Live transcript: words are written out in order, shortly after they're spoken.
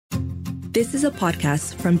This is a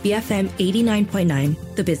podcast from BFM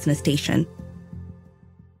 89.9, the business station.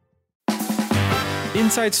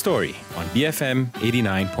 Inside Story on BFM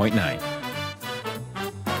 89.9.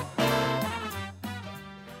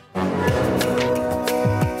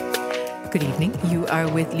 Good evening. You are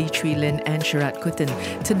with Lee Chui Lin and Sharat Kutin.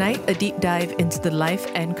 Tonight, a deep dive into the life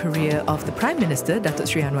and career of the Prime Minister, Datuk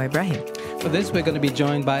Sri Anwar Ibrahim. For this, we're going to be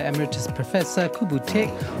joined by Emeritus Professor Kubu Tek,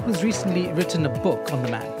 who's recently written a book on the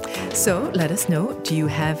man. So let us know, do you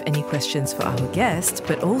have any questions for our guest,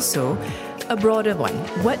 but also a broader one.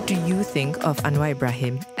 What do you think of Anwar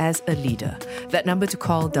Ibrahim as a leader? That number to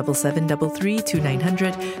call 7733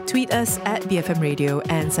 tweet us at BFM Radio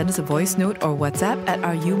and send us a voice note or WhatsApp at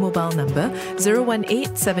our U mobile number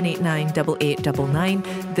 018 789 8899.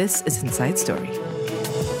 This is Inside Story.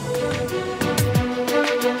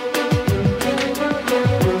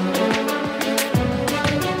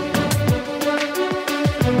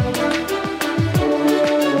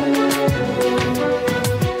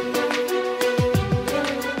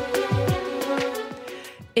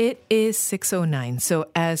 It is 6:09. So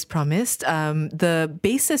as promised, the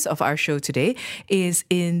basis of our show today is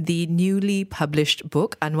in the newly published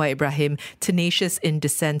book, Anwar Ibrahim, Tenacious in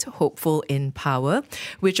Dissent, Hopeful in Power,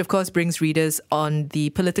 which of course brings readers on the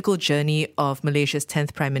political journey of Malaysia's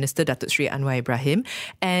 10th Prime Minister, Datuk Sri Anwar Ibrahim.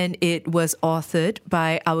 And it was authored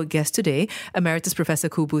by our guest today, Emeritus Professor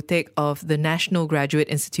Kubu Tek of the National Graduate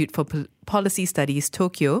Institute for Policy Studies,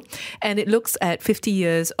 Tokyo. And it looks at 50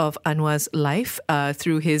 years of Anwar's life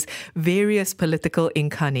through his various political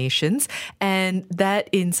incarnations. And that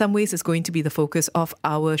in some ways is going to be the focus of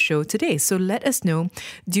our show today. So let us know,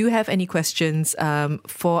 do you have any questions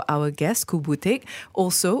for our guest, Kubu Tek?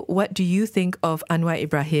 Also, what do you think of Anwar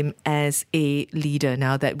Ibrahim as a leader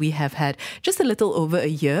now that we have had just a little over a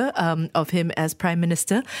year of him as Prime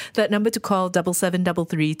Minister? That number to call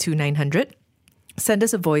 7733 900. Send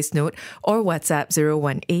us a voice note or WhatsApp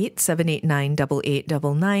 018 789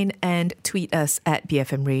 8899 and tweet us at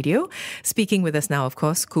BFM Radio. Speaking with us now, of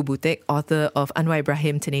course, Kubu Tek, author of Anwar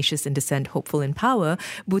Ibrahim, Tenacious in Dissent, Hopeful in Power.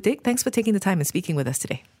 Butek, thanks for taking the time and speaking with us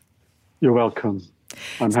today. You're welcome.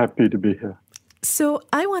 I'm happy to be here. So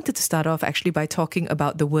I wanted to start off actually by talking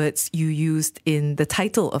about the words you used in the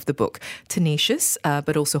title of the book, tenacious,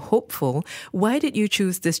 but also hopeful. Why did you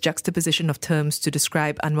choose this juxtaposition of terms to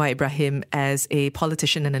describe Anwar Ibrahim as a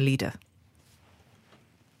politician and a leader?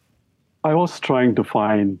 I was trying to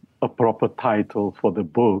find a proper title for the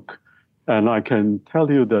book, and I can tell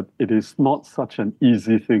you that it is not such an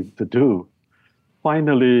easy thing to do.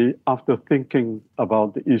 Finally, after thinking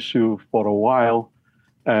about the issue for a while,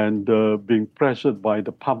 and being pressured by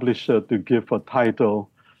the publisher to give a title,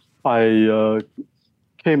 I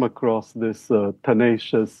came across this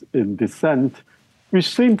Tenacious in Dissent, which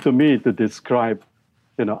seemed to me to describe,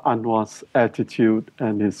 Anwar's attitude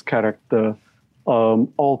and his character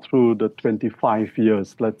all through the 25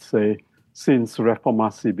 years, let's say, since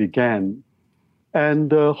Reformasi began.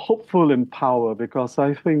 And hopeful in power, because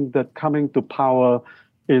I think that coming to power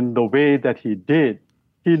in the way that he did,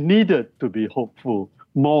 he needed to be hopeful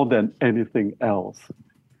more than anything else,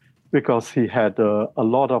 because he had a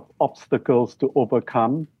lot of obstacles to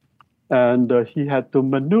overcome, and he had to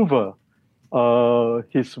maneuver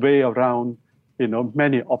his way around,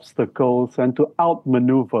 many obstacles and to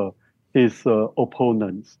outmaneuver his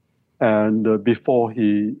opponents. And before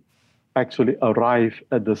he actually arrived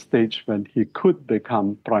at the stage when he could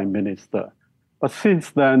become Prime Minister. But since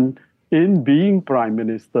then, in being Prime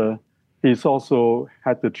Minister, he's also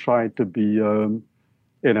had to try to be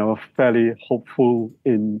fairly hopeful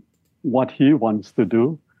in what he wants to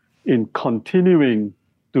do, in continuing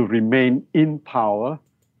to remain in power.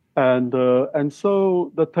 And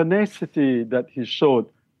so the tenacity that he showed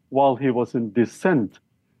while he was in dissent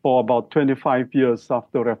for about 25 years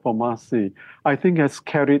after Reformasi, I think has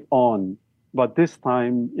carried on. But this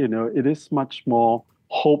time, it is much more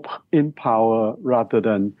hope in power rather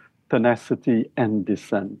than tenacity and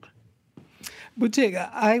dissent. Butek,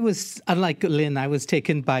 I was, unlike Lynn, I was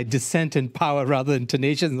taken by dissent and power rather than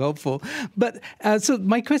tenacious and hopeful. But so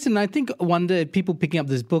my question, I wonder if people picking up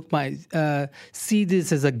this book might see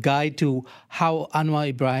this as a guide to how Anwar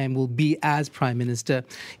Ibrahim will be as Prime Minister.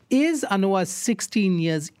 Is Anwar's 16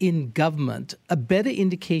 years in government a better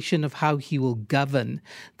indication of how he will govern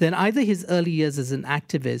than either his early years as an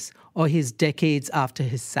activist or his decades after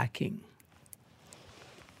his sacking?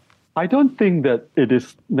 I don't think that it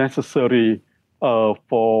is necessary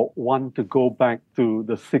for one to go back to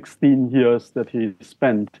the 16 years that he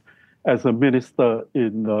spent as a minister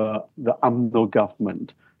in the UMNO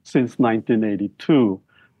government since 1982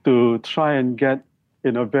 to try and get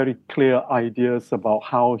very clear ideas about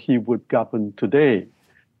how he would govern today.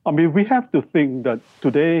 I mean, we have to think that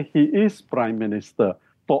today he is prime minister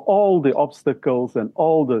for all the obstacles and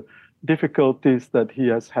all the difficulties that he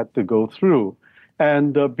has had to go through.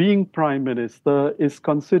 And being prime minister is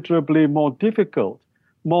considerably more difficult,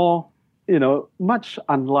 more, much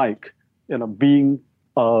unlike, being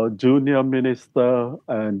a junior minister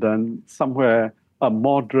and then somewhere a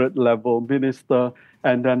moderate level minister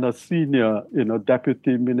and then a senior,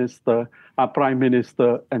 deputy minister, a prime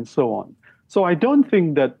minister, and so on. So I don't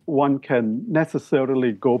think that one can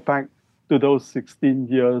necessarily go back to those 16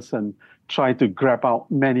 years and try to grab out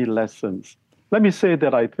many lessons. Let me say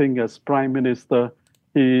that I think as prime minister,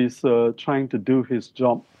 he's trying to do his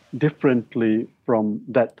job differently from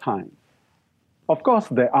that time. Of course,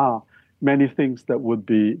 there are many things that would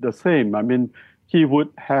be the same. I mean, he would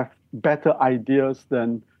have better ideas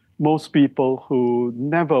than most people who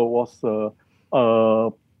never was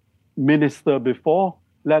a minister before,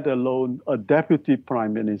 let alone a deputy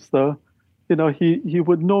prime minister. He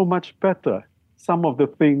would know much better some of the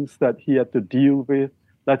things that he had to deal with,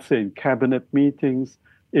 let's say in cabinet meetings,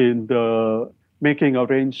 in the making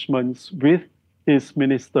arrangements with his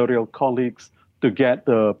ministerial colleagues to get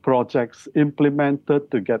the projects implemented,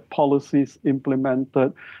 to get policies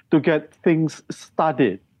implemented, to get things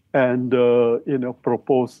studied and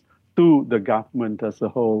proposed to the government as a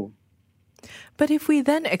whole. But if we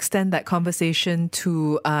then extend that conversation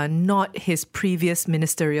to not his previous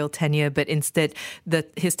ministerial tenure, but instead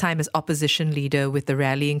his time as opposition leader with the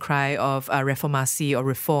rallying cry of reformasi or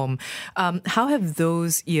reform, how have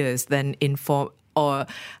those years then informed, or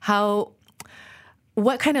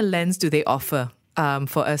what kind of lens do they offer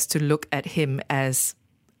for us to look at him as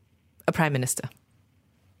a prime minister?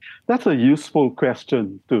 That's a useful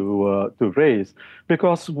question to raise,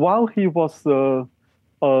 because while he was a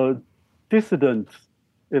dissident,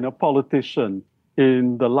 politician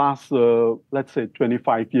in the last, let's say,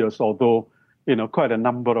 25 years, although, quite a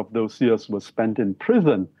number of those years were spent in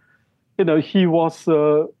prison, he was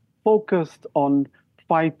focused on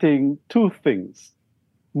fighting two things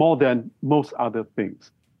more than most other things.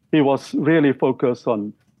 He was really focused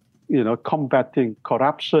on, combating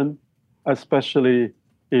corruption, especially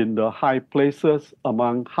in the high places,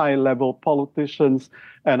 among high-level politicians,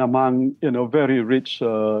 and among, very rich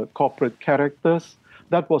corporate characters.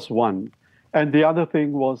 That was one. And the other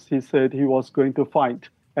thing was, he said he was going to fight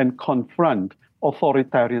and confront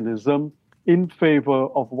authoritarianism in favor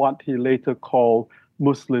of what he later called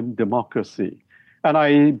Muslim democracy. And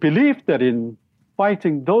I believe that in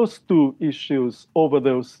fighting those two issues over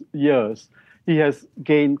those years, he has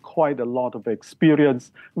gained quite a lot of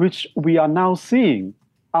experience, which we are now seeing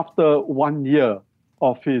after 1 year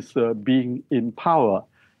of his being in power.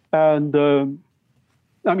 And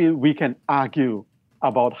we can argue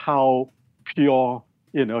about how pure,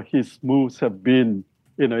 his moves have been,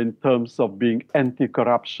 in terms of being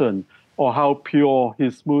anti-corruption, or how pure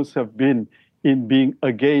his moves have been in being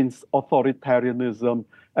against authoritarianism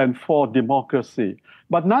and for democracy.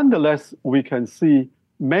 But nonetheless, we can see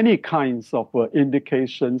many kinds of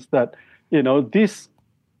indications that,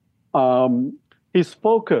 his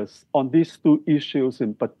focus on these two issues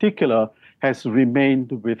in particular has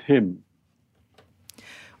remained with him.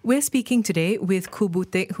 We're speaking today with Koo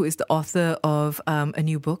Butik, who is the author of a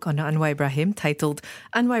new book on Anwar Ibrahim titled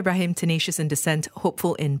Anwar Ibrahim, Tenacious in Dissent,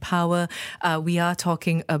 Hopeful in Power. We are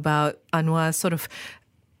talking about Anwar's sort of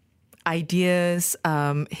ideas,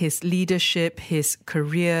 his leadership, his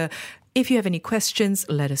career. If you have any questions,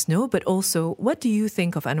 let us know. But also, what do you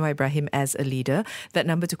think of Anwar Ibrahim as a leader? That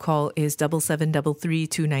number to call is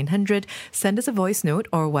 77332900. Send us a voice note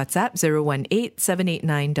or WhatsApp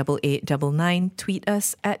 018-789-8899. Tweet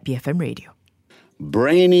us at BFM Radio.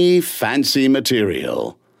 Brainy, fancy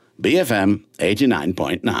material. BFM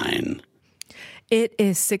 89.9. It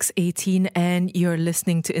is 6:18 and you're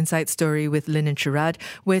listening to Inside Story with Lynn and Sharad.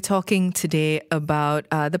 We're talking today about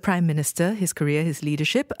the Prime Minister, his career, his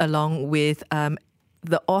leadership, along with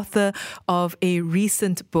the author of a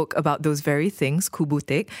recent book about those very things, Koo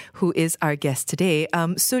Butik, who is our guest today.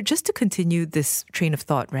 So just to continue this train of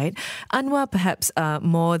thought, right? Anwar, perhaps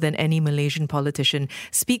more than any Malaysian politician,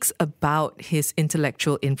 speaks about his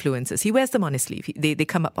intellectual influences. He wears them on his sleeve. They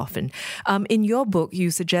come up often. In your book, you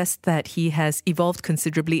suggest that he has evolved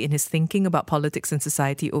considerably in his thinking about politics and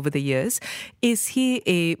society over the years. Is he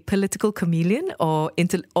a political chameleon, or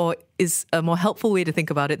is a more helpful way to think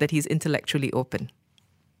about it that he's intellectually open?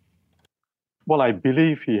 Well, I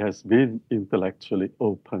believe he has been intellectually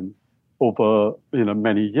open over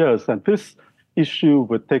many years, and this issue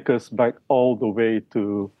would take us back all the way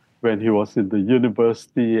to when he was in the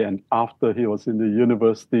university, and after he was in the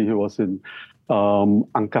university, he was in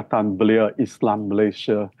Angkatan Belia Islam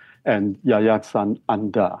Malaysia and Yayasan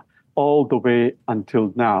Anda, all the way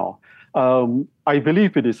until now. I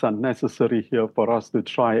believe it is unnecessary here for us to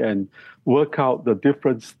try and work out the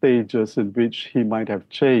different stages in which he might have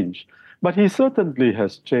changed. But he certainly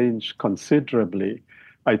has changed considerably,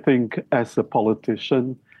 I think, as a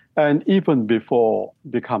politician, and even before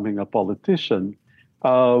becoming a politician.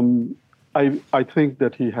 I think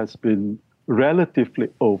that he has been relatively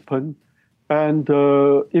open. And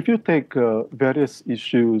if you take various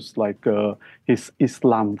issues like his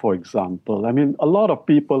Islam, for example, I mean, a lot of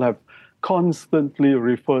people have constantly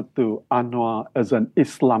referred to Anwar as an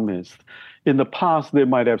Islamist. In the past, they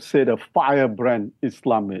might have said a firebrand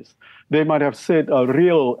Islamist. They might have said a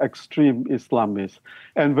real extreme Islamist.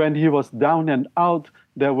 And when he was down and out,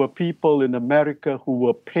 there were people in America who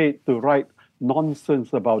were paid to write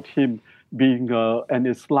nonsense about him being an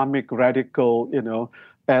Islamic radical,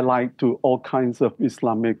 allied to all kinds of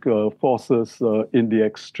Islamic forces in the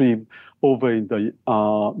extreme over in the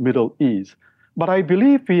Middle East. But I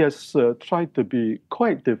believe he has tried to be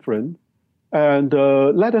quite different. And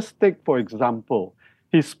let us take, for example,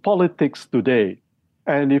 his politics today.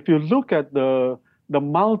 And if you look at the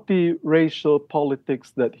multiracial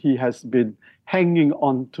politics that he has been hanging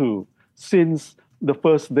on to since the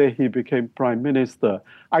first day he became prime minister,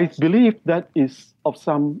 I believe that is of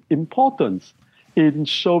some importance in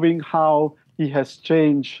showing how he has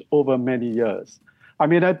changed over many years. I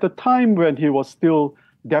mean, at the time when he was still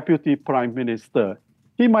deputy prime minister,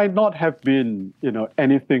 he might not have been,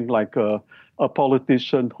 anything like a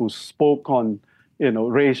politician who spoke on,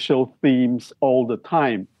 racial themes all the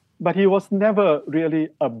time. But he was never really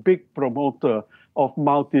a big promoter of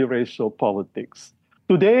multiracial politics.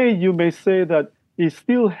 Today, you may say that he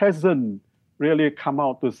still hasn't really come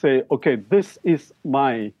out to say, okay, this is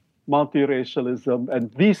my multiracialism,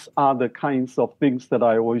 and these are the kinds of things that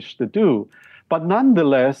I wish to do. But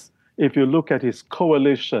nonetheless, if you look at his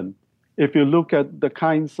coalition, if you look at the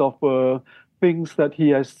kinds of things that he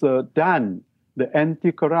has done, the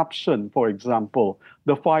anti-corruption, for example,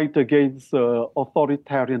 the fight against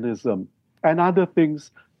authoritarianism, and other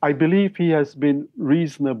things, I believe he has been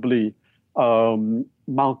reasonably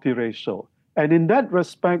multiracial. And in that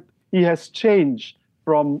respect, he has changed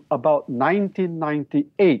from about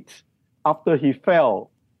 1998, after he fell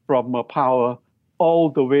from power, all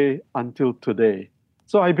the way until today.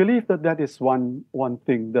 So I believe that that is one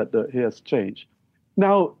thing that he has changed.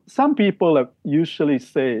 Now, some people usually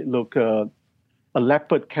say, look, a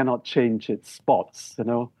leopard cannot change its spots.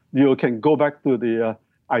 You can go back to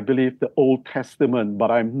I believe, the Old Testament, but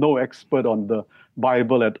I'm no expert on the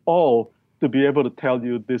Bible at all to be able to tell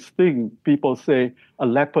you this thing. People say a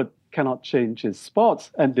leopard cannot change its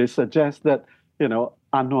spots, and they suggest that,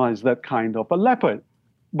 Anwar is that kind of a leopard.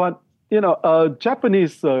 But, a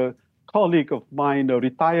Japanese colleague of mine, a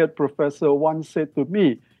retired professor, once said to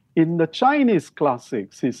me, in the Chinese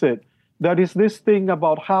classics, he said, there is this thing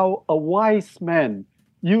about how a wise man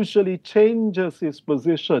usually changes his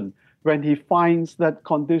position when he finds that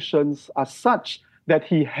conditions are such that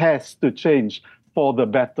he has to change for the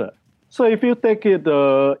better. So if you take it,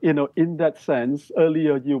 in that sense,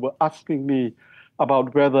 earlier you were asking me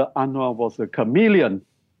about whether Anwar was a chameleon.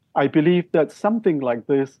 I believe that something like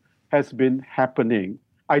this has been happening.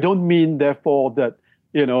 I don't mean, therefore, that,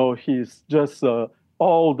 he's just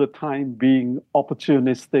all the time being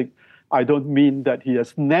opportunistic. I don't mean that he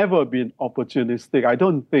has never been opportunistic. I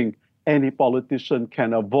don't think any politician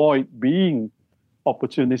can avoid being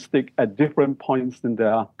opportunistic at different points in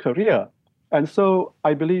their career. And so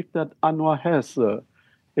I believe that Anwar has,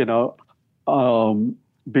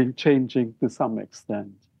 been changing to some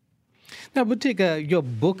extent. Now, Buttiga, your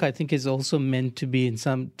book, I think, is also meant to be,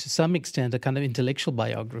 to some extent, a kind of intellectual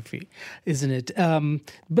biography, isn't it?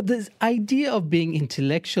 But this idea of being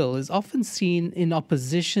intellectual is often seen in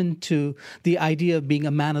opposition to the idea of being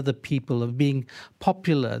a man of the people, of being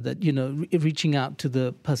popular, that, reaching out to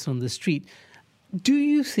the person on the street. Do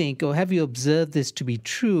you think, or have you observed this to be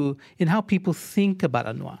true in how people think about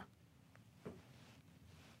Anwar?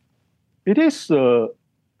 It is, to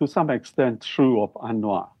some extent, true of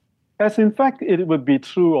Anwar. As in fact, it would be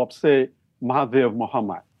true of, say, Mahathir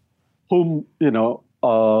Mohamad, whom,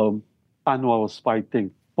 Anwar was fighting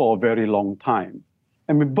for a very long time.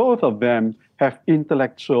 I mean, both of them have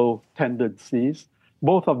intellectual tendencies.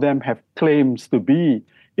 Both of them have claims to be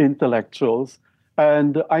intellectuals.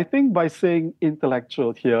 And I think by saying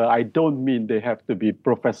intellectual here, I don't mean they have to be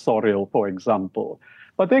professorial, for example.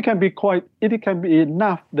 But it can be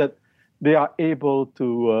enough that they are able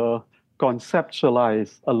to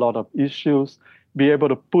conceptualize a lot of issues, be able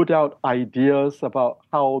to put out ideas about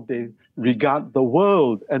how they regard the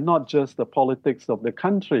world and not just the politics of the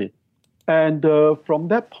country. And from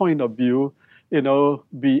that point of view,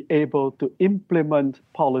 be able to implement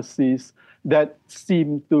policies that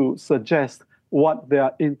seem to suggest what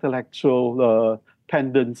their intellectual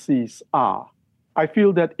tendencies are. I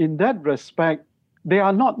feel that in that respect, they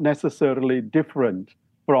are not necessarily different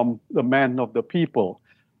from the men of the people.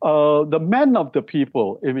 The men of the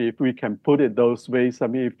people, if we can put it those ways,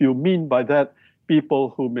 if you mean by that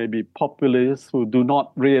people who may be populists, who do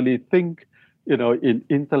not really think, in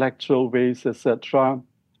intellectual ways, etc.,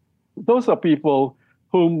 those are people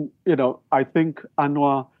whom, I think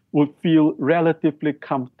Anwar would feel relatively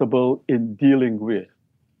comfortable in dealing with.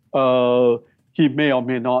 He may or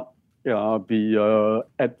may not be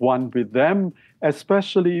at one with them,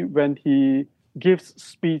 especially when he gives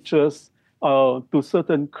speeches to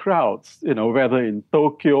certain crowds, whether in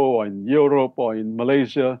Tokyo or in Europe or in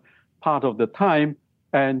Malaysia, part of the time,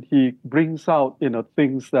 and he brings out,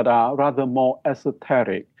 things that are rather more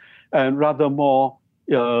esoteric and rather more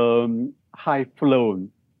high-flown,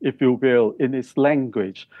 if you will, in his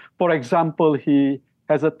language. For example, he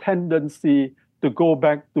has a tendency to go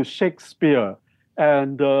back to Shakespeare.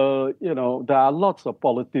 And, there are lots of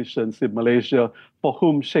politicians in Malaysia for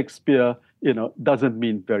whom Shakespeare, doesn't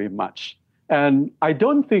mean very much. And I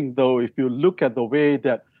don't think, though, if you look at the way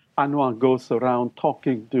that Anwar goes around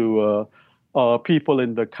talking to people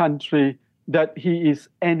in the country, that he is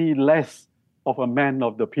any less of a man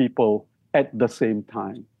of the people at the same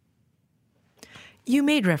time. You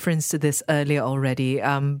made reference to this earlier already,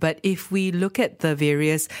 but if we look at the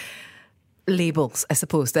various labels, I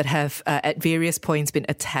suppose, that have at various points been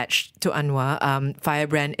attached to Anwar,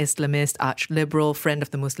 firebrand Islamist, arch-liberal, friend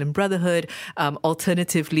of the Muslim Brotherhood,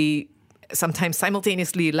 alternatively, sometimes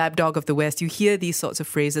simultaneously lapdog of the West. You hear these sorts of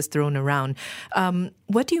phrases thrown around.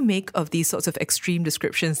 What do you make of these sorts of extreme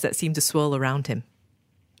descriptions that seem to swirl around him?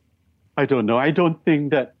 I don't know. I don't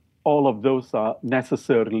think that all of those are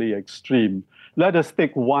necessarily extreme. Let us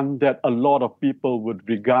take one that a lot of people would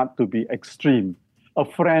regard to be extreme, a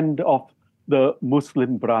friend of the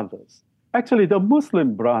Muslim Brothers. Actually, the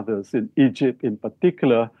Muslim Brothers in Egypt in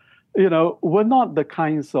particular, were not the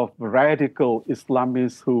kinds of radical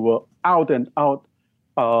Islamists who were out and out,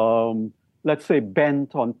 let's say,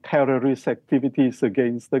 bent on terrorist activities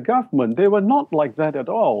against the government. They were not like that at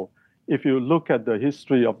all. If you look at the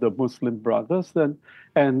history of the Muslim Brothers, and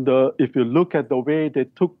if you look at the way they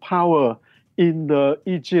took power in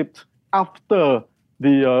Egypt after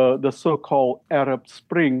the so-called Arab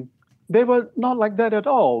Spring, they were not like that at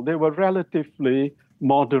all. They were relatively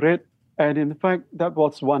moderate. And in fact, that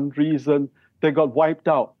was one reason they got wiped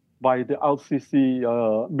out by the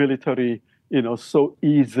Al-Sisi military, so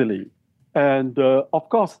easily. And of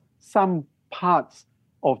course, some parts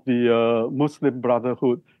of the Muslim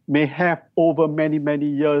Brotherhood may have over many, many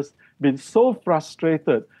years been so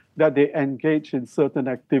frustrated that they engaged in certain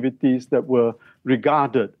activities that were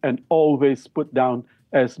regarded and always put down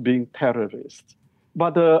as being terrorists.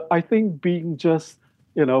 But I think being just,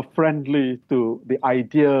 friendly to the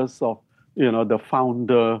ideas of, the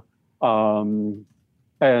founder and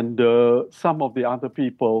some of the other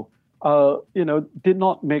people, did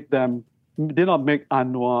not make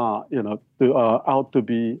Anwar, out to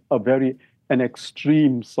be an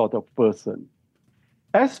extreme sort of person.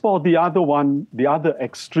 As for the other one, the other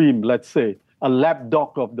extreme, let's say, a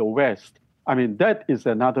lapdog of the West, that is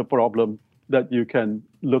another problem that you can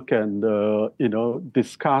look and,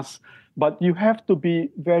 discuss. But you have to be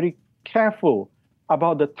very careful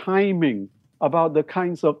about the timing, about the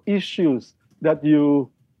kinds of issues that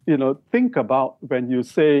you think about when you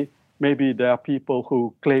say maybe there are people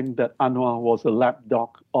who claim that Anwar was a lapdog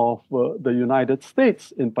of the United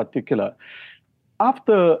States in particular.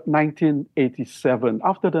 After the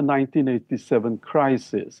 1987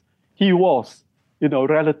 crisis, he was,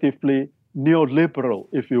 relatively neoliberal,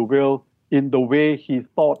 if you will, in the way he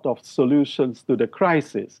thought of solutions to the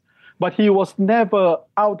crisis. But he was never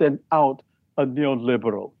out and out a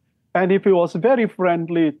neoliberal. And if he was very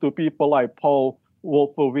friendly to people like Paul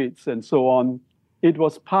Wolfowitz and so on, it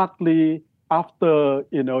was partly after,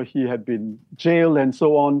 he had been jailed and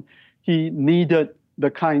so on, he needed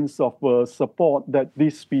the kinds of support that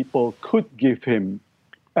these people could give him.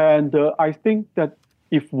 And I think that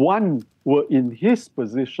if one were in his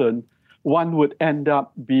position, one would end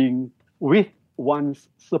up being with one's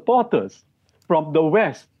supporters from the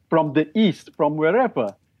West, from the East, from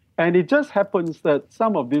wherever. And it just happens that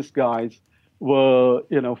some of these guys were,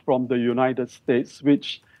 from the United States,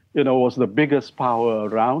 which, was the biggest power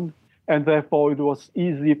around. And therefore, it was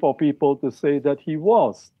easy for people to say that he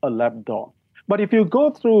was a lapdog. But if you go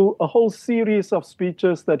through a whole series of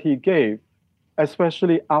speeches that he gave,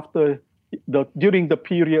 especially during the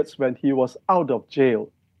periods when he was out of jail,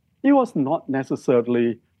 he was not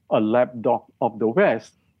necessarily a lapdog of the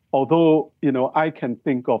West. Although, I can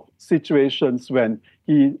think of situations when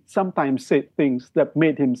he sometimes said things that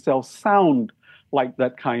made himself sound like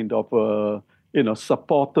that kind of,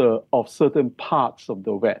 supporter of certain parts of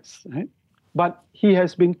the West. Right? But he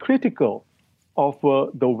has been critical of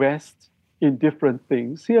the West in different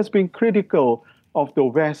things. He has been critical of the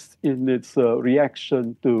West in its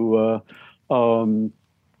reaction to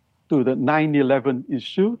the 9/11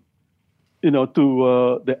 issue,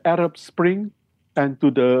 to the Arab Spring, and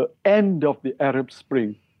to the end of the Arab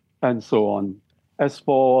Spring, and so on. As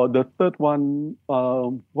for the third one,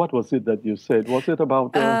 what was it that you said? Was it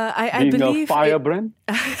about being a firebrand?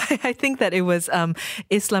 I think that it was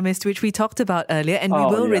Islamist, which we talked about earlier, and we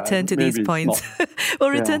will return to these points.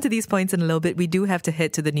 We'll return to these points in a little bit. We do have to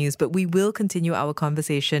head to the news, but we will continue our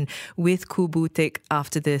conversation with Koo Butik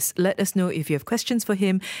after this. Let us know if you have questions for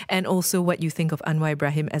him and also what you think of Anwar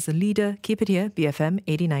Ibrahim as a leader. Keep it here, BFM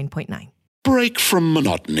 89.9. Break from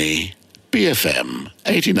monotony. BFM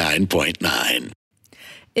 89.9.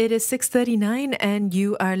 It is 6:39 and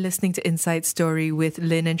you are listening to Inside Story with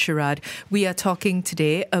Lynn and Sharad. We are talking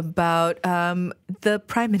today about the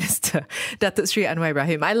Prime Minister, Datuk Sri Anwar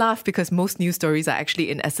Ibrahim. I laugh because most news stories are actually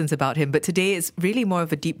in essence about him, but today is really more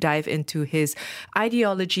of a deep dive into his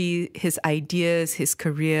ideology, his ideas, his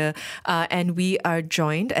career, and we are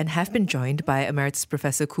joined and have been joined by Emeritus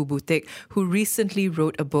Professor Koo Butik, who recently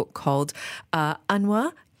wrote a book called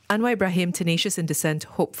Anwar Ibrahim, Tenacious in Dissent,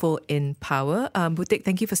 Hopeful in Power. Butik,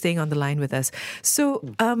 thank you for staying on the line with us. So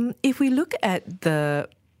if we look at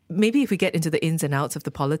maybe if we get into the ins and outs of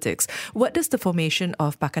the politics, what does the formation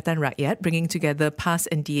of Pakatan Rakyat, bringing together PAS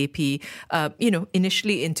and DAP,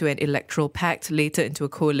 initially into an electoral pact, later into a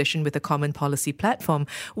coalition with a common policy platform,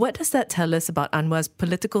 what does that tell us about Anwar's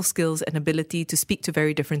political skills and ability to speak to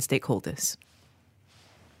very different stakeholders?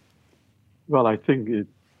 Well, I think it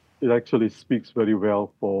actually speaks very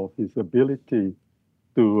well for his ability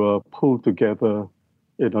to pull together,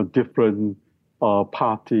 different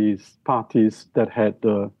parties that had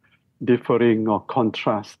differing or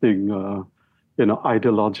contrasting,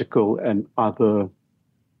 ideological and other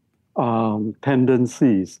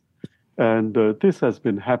tendencies. And this has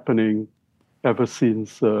been happening ever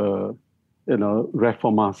since,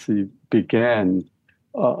 Reformasi began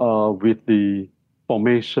with the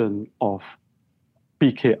formation of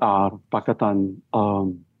PKR,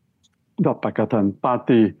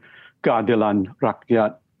 Parti Keadilan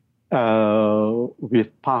Rakyat, with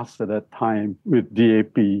PAS at that time, with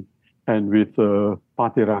DAP, and with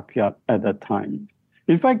Parti Rakyat at that time.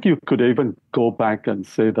 In fact, you could even go back and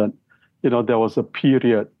say that, there was a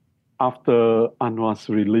period after Anwar's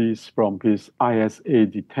release from his ISA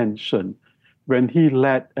detention when he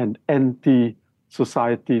led an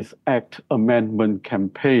Anti-Societies Act amendment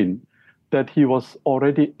campaign, that he was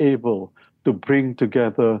already able to bring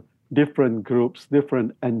together different groups,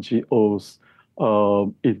 different NGOs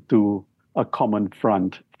into a common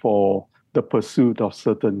front for the pursuit of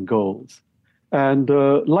certain goals. And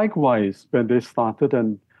likewise, when they started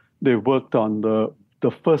and they worked on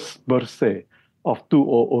the first Bersih of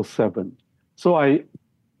 2007. So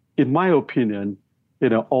in my opinion,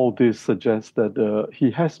 all this suggests that he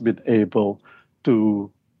has been able to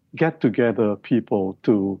get together people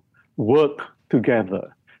to work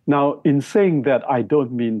together. Now, in saying that, I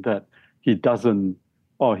don't mean that he doesn't,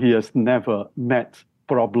 or he has never met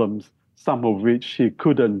problems, some of which he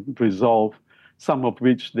couldn't resolve, some of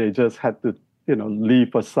which they just had to,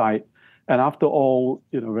 leave aside. And after all,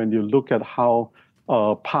 when you look at how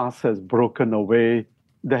PAS has broken away,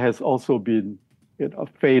 there has also been,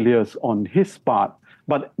 failures on his part.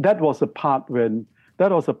 But that was a part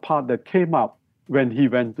that came up when he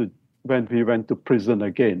went to prison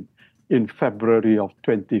again in February of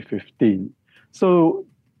 2015. So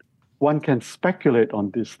one can speculate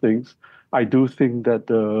on these things. I do think that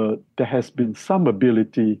there has been some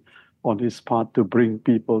ability on his part to bring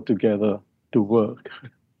people together to work.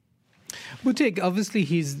 Butik, obviously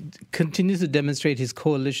he continues to demonstrate his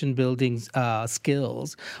coalition building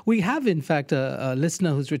skills. We have, in fact, a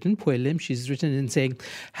listener who's written, Puay Lim, she's written in saying,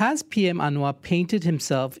 has PM Anwar painted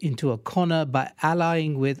himself into a corner by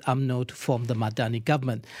allying with UMNO to form the Madani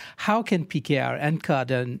government? How can PKR and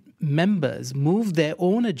Keadilan members move their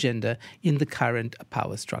own agenda in the current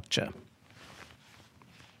power structure?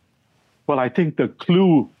 Well, I think the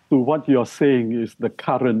clue to what you're saying is the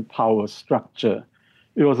current power structure.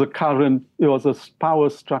 It was a power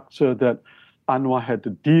structure that Anwar had to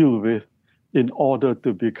deal with in order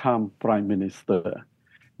to become prime minister.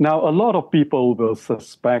 Now, a lot of people will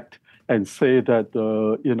suspect and say that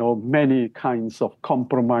many kinds of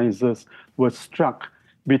compromises were struck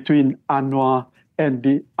between Anwar and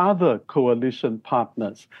the other coalition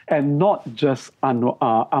partners, and not just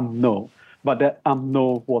UMNO, but that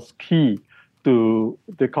UMNO was key to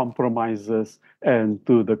the compromises and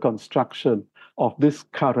to the construction of this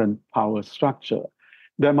current power structure.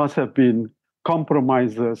 There must have been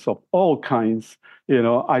compromises of all kinds.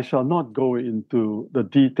 I shall not go into the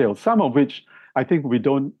details, some of which I think we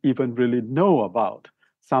don't even really know about.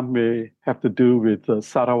 Some may have to do with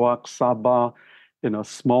Sarawak, Sabah,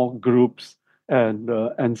 small groups,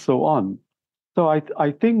 and so on. So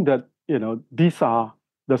I think that these are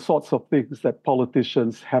the sorts of things that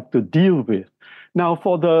politicians have to deal with. Now,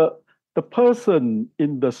 for the person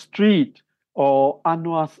in the street or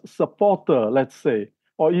Anwar's supporter, let's say,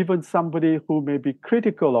 or even somebody who may be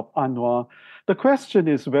critical of Anwar, the question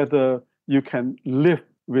is whether you can live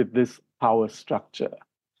with this power structure,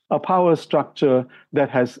 a power structure that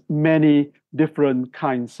has many different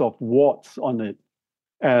kinds of warts on it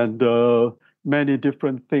and many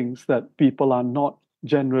different things that people are not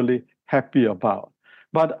generally happy about.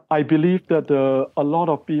 But I believe that a lot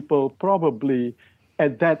of people probably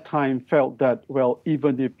at that time felt that, well,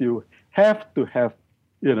 even if you have to have,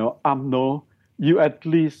 UMNO, you at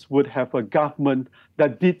least would have a government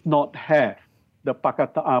that did not have the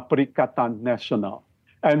Perikatan Nasional.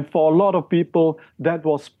 And for a lot of people, that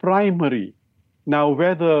was primary. Now,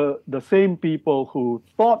 whether the same people who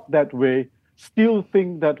thought that way still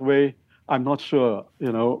think that way, I'm not sure.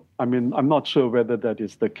 I'm not sure whether that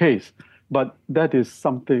is the case, but that is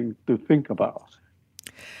something to think about.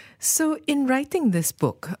 So, in writing this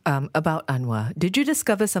book about Anwar, did you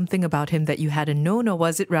discover something about him that you hadn't known, or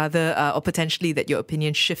was it rather, or potentially that your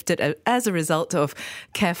opinion shifted as a result of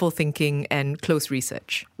careful thinking and close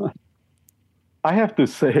research? I have to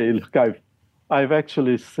say, look, I've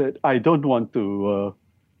actually said I don't want to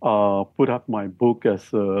put up my book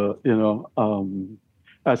as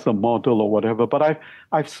as a model or whatever, but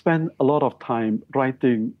I've spent a lot of time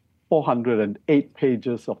writing 408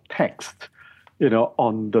 pages of text,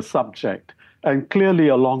 on the subject. And clearly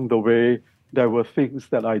along the way, there were things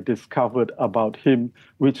that I discovered about him,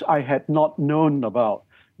 which I had not known about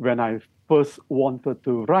when I first wanted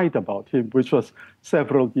to write about him, which was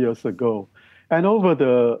several years ago. And over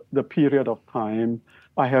the period of time,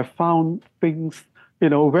 I have found things,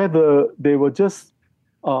 whether they were just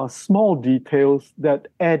small details that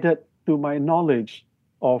added to my knowledge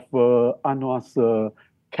of Anwar's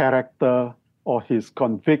character or his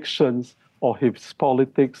convictions or his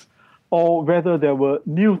politics, or whether there were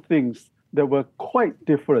new things that were quite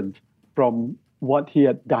different from what he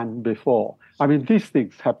had done before. I mean, these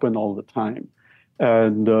things happen all the time.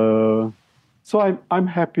 And so I'm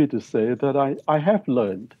happy to say that I have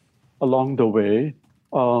learned along the way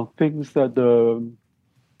things that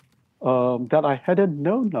that I hadn't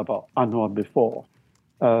known about Anwar before.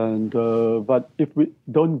 And but if we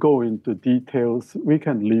don't go into details, we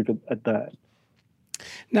can leave it at that.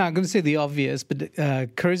 Now, I'm going to say the obvious, but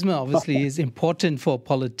charisma obviously is important for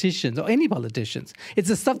politicians or any politicians. It's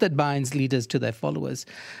the stuff that binds leaders to their followers.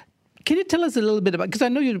 Can you tell us a little bit about, because I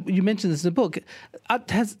know you mentioned this in the book,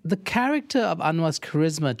 has the character of Anwar's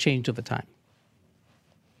charisma changed over time?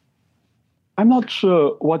 I'm not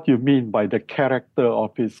sure what you mean by the character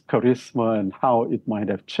of his charisma and how it might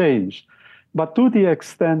have changed. But to the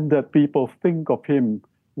extent that people think of him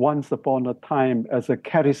once upon a time as a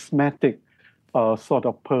charismatic sort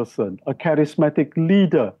of person, a charismatic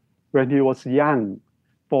leader when he was young,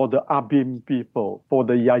 for the Abim people, for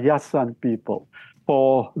the Yayasan people,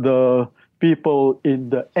 for the people in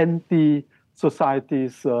the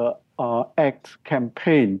Anti-Societies Act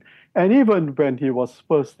campaign, and even when he was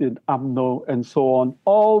first in UMNO and so on,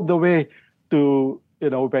 all the way to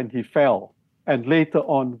when he fell, and later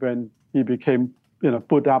on when he became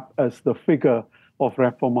put up as the figure of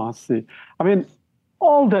Reformasi. I mean,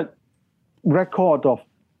 all that record of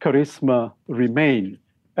charisma remained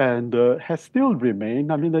and has still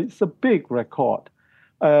remained. I mean, it's a big record.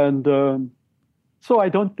 And so I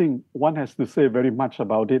don't think one has to say very much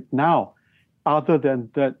about it now, other than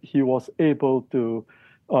that he was able to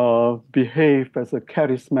behave as a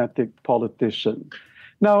charismatic politician.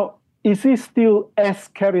 Now, is he still as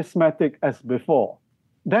charismatic as before?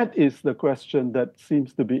 That is the question that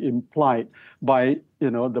seems to be implied by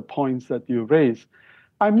the points that you raised.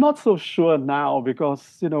 I'm not so sure now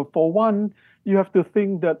because, for one, you have to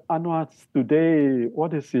think that Anwar's today,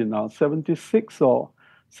 what is he now, 76 or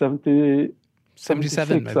 70,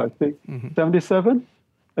 77, 76, I think. 77?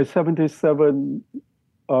 77,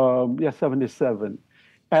 77.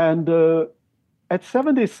 And at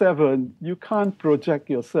 77, you can't project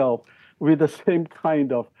yourself with the same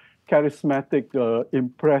kind of charismatic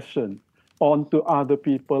impression onto other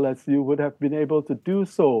people as you would have been able to do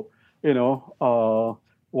so,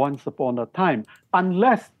 once upon a time,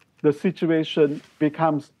 unless the situation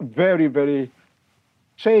becomes very, very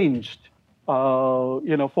changed.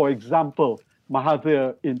 For example,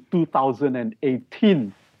 Mahathir in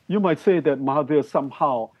 2018, you might say that Mahathir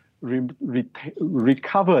somehow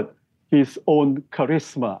recovered his own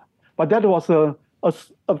charisma. But that was a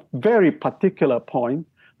very particular point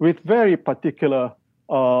with very particular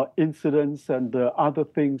incidents and other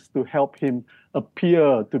things to help him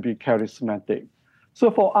appear to be charismatic. So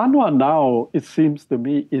for Anwar now, it seems to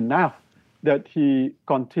me enough that he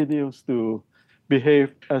continues to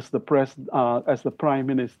behave as the prime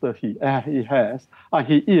minister he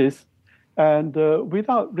is, and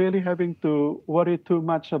without really having to worry too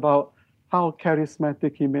much about how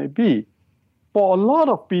charismatic he may be. For a lot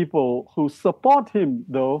of people who support him,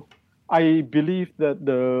 though, I believe that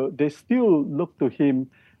they still look to him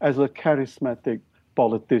as a charismatic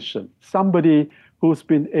politician, somebody who's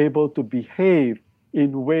been able to behave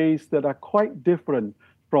in ways that are quite different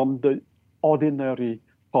from the ordinary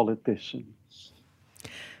politician.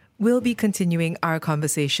 We'll be continuing our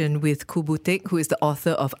conversation with Koo Boo Teck, who is the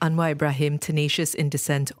author of Anwar Ibrahim, Tenacious in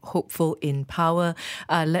Dissent, Hopeful in Power.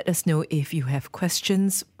 Let us know if you have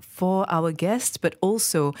questions for our guest, but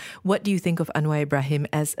also what do you think of Anwar Ibrahim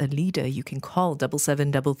as a leader? You can call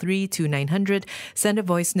 7733 2900, send a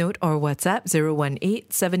voice note or WhatsApp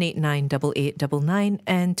 018 789 8899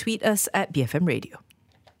 and tweet us at BFM Radio.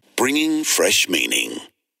 Bringing fresh meaning.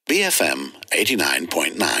 BFM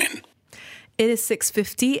 89.9. It is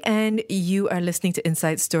 6:50 and you are listening to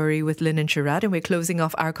Inside Story with Lynn and Sharad, and we're closing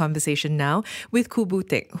off our conversation now with Koo Boo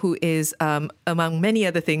Teck, who is, among many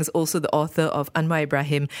other things, also the author of Anwar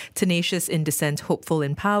Ibrahim, Tenacious in Dissent, Hopeful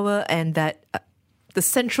in Power, and that the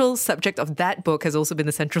central subject of that book has also been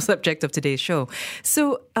the central subject of today's show.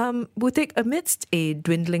 So, Boo Teck, amidst a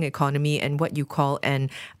dwindling economy and what you call an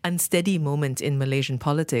unsteady moment in Malaysian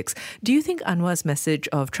politics, do you think Anwar's message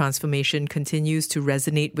of transformation continues to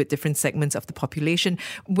resonate with different segments of the population,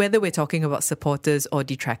 whether we're talking about supporters or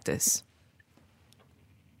detractors?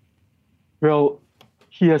 Well,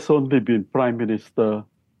 he has only been Prime Minister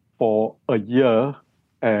for a year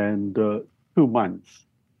and 2 months,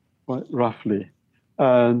 roughly.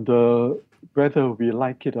 And whether we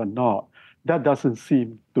like it or not, that doesn't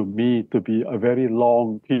seem to me to be a very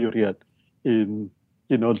long period in,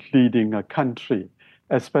 leading a country,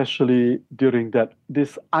 especially during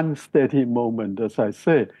this unsteady moment, as I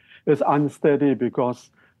said. It's unsteady because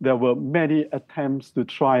there were many attempts to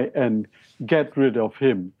try and get rid of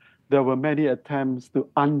him. There were many attempts to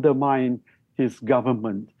undermine his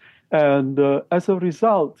government. And as a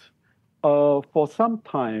result, for some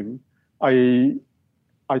time,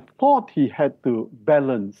 I thought he had to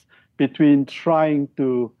balance between trying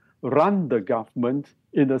to run the government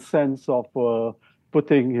in a sense of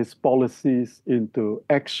putting his policies into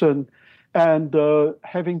action and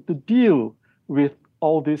having to deal with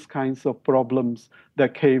all these kinds of problems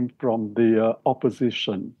that came from the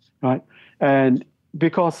opposition, right? And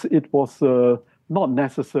because it was not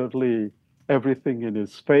necessarily everything in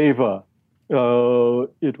his favor,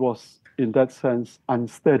 it was in that sense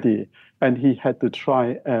unsteady, and he had to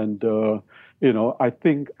try and, I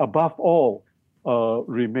think above all,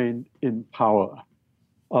 remain in power.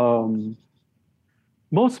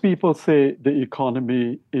 Most people say the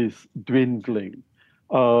economy is dwindling.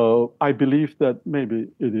 I believe that maybe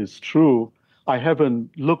it is true. I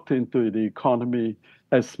haven't looked into the economy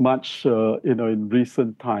as much, in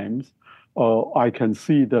recent times. I can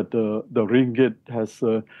see that the ringgit has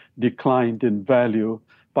declined in value.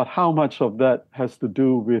 But how much of that has to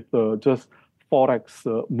do with just forex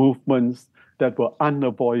movements that were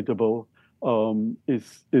unavoidable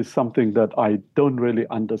is something that I don't really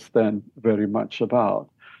understand very much about.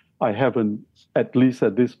 I haven't, at least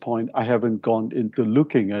at this point, I haven't gone into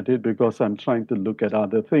looking at it because I'm trying to look at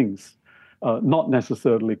other things, not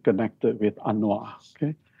necessarily connected with Anwar.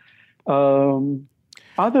 Okay.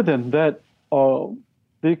 Other than that, the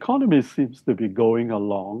economy seems to be going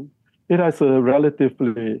along. It has a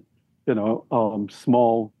relatively,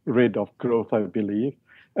 small rate of growth, I believe,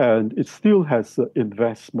 and it still has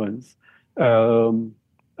investments. And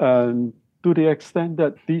to the extent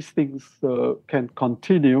that these things can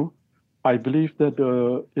continue, I believe that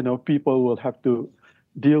people will have to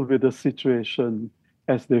deal with the situation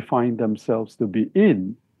as they find themselves to be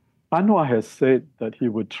in. Anwar has said that he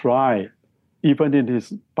would try even in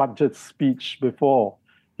his budget speech before,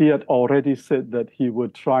 he had already said that he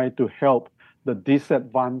would try to help the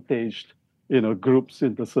disadvantaged, groups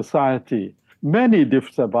in the society, many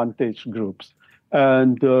disadvantaged groups.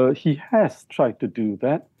 And he has tried to do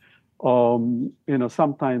that.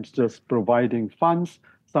 Sometimes just providing funds,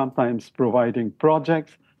 sometimes providing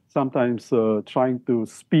projects, sometimes trying to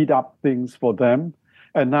speed up things for them.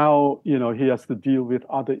 And now, he has to deal with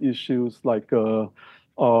other issues like, how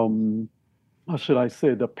should I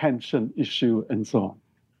say, the pension issue and so on.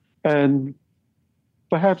 And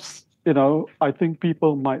perhaps, I think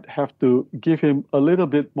people might have to give him a little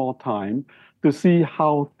bit more time to see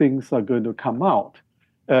how things are going to come out.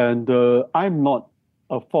 And I'm not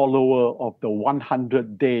a follower of the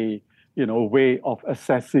 100-day, way of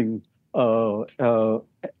assessing a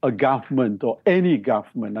government or any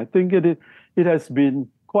government. I think it has been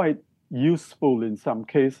quite useful in some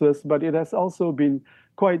cases, but it has also been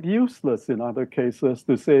quite useless in other cases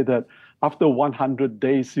to say that after 100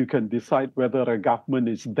 days you can decide whether a government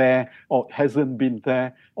is there or hasn't been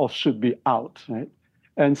there or should be out, right?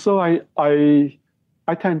 And so I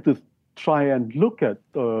tend to try and look at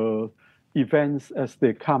events as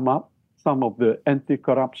they come up, some of the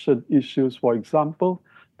anti-corruption issues, for example,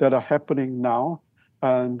 that are happening now,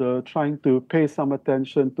 and trying to pay some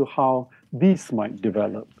attention to how these might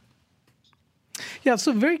develop. Yeah,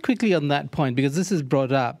 so very quickly on that point, because this is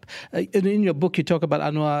brought up, in your book you talk about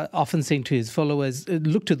Anwar often saying to his followers,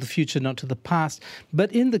 look to the future, not to the past.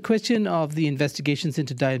 But in the question of the investigations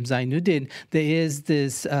into Daim Zainuddin, there is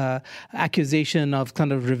this accusation of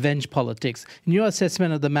kind of revenge politics. In your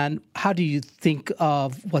assessment of the man, how do you think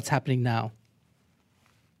of what's happening now?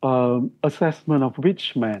 Assessment of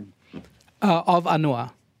which man? Of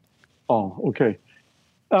Anwar. Oh, okay.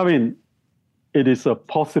 I mean, it is a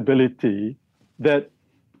possibility that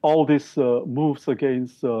all these moves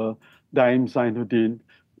against Daim Zainuddin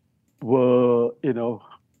were,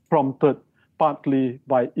 prompted partly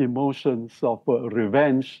by emotions of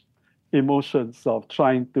revenge, emotions of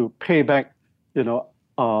trying to pay back,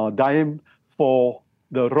 Daim for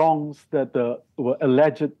the wrongs that were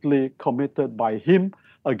allegedly committed by him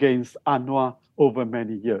against Anwar over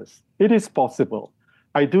many years. It is possible.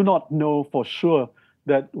 I do not know for sure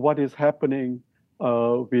that what is happening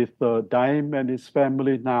with Daim and his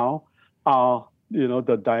family now are,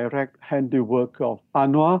 the direct handiwork of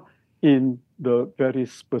Anwar in the very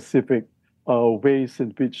specific ways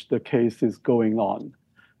in which the case is going on.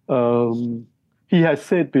 He has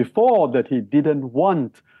said before that he didn't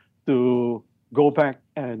want to go back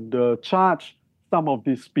and charge some of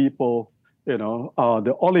these people,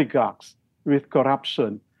 the oligarchs, with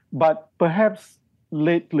corruption. But perhaps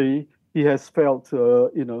lately he has felt,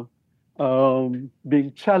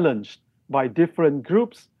 being challenged by different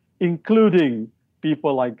groups, including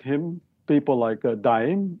people like him, people like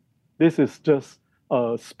Daim. This is just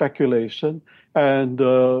speculation, and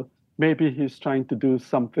maybe he's trying to do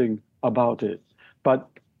something about it. But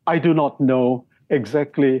I do not know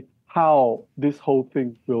exactly how this whole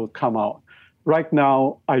thing will come out. Right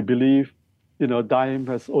now, I believe, Daim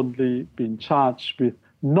has only been charged with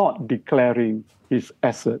not declaring his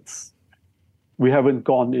assets. We haven't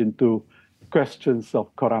gone into questions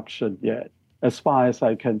of corruption yet, as far as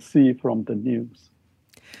I can see from the news.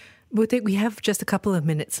 Butik, we have just a couple of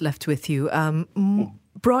minutes left with you.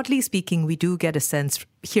 Broadly speaking, we do get a sense,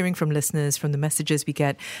 hearing from listeners, from the messages we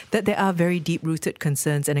get, that there are very deep-rooted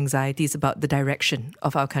concerns and anxieties about the direction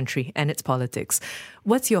of our country and its politics.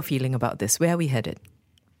 What's your feeling about this? Where are we headed?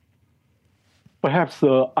 Perhaps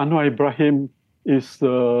Anwar Ibrahim is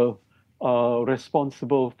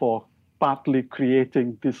responsible for partly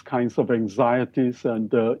creating these kinds of anxieties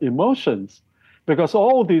and emotions. Because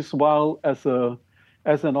all this while, as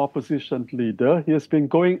an opposition leader, he has been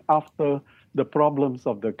going after the problems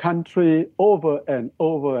of the country over and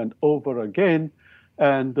over and over again.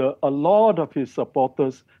 And a lot of his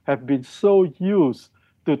supporters have been so used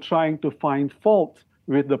to trying to find fault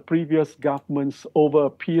with the previous governments over a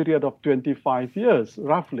period of 25 years,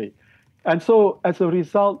 roughly. And so as a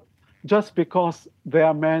result, just because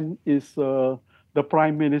their man is the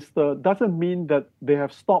prime minister doesn't mean that they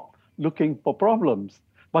have stopped looking for problems.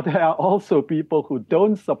 But there are also people who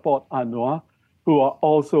don't support Anwar who are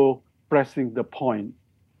also pressing the point.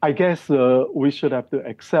 I guess we should have to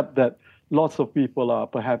accept that lots of people are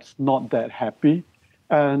perhaps not that happy.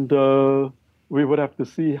 And we would have to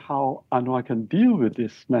see how Anwar can deal with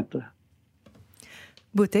this matter.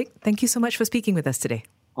 Butik, thank you so much for speaking with us today.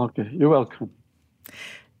 Okay, you're welcome.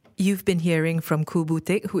 You've been hearing from Koo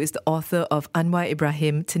Butik, who is the author of Anwar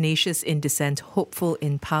Ibrahim, Tenacious in Dissent, Hopeful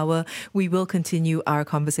in Power. We will continue our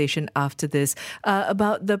conversation after this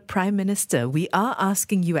about the Prime Minister. We are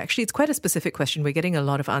asking you, actually, it's quite a specific question. We're getting a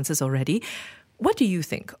lot of answers already. What do you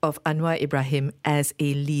think of Anwar Ibrahim as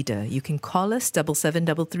a leader? You can call us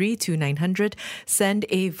 7733 2900, send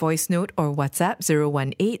a voice note or WhatsApp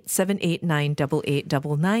 018 789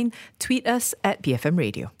 8899, tweet us at BFM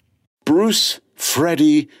Radio. Bruce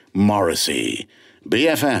Freddie Morrissey,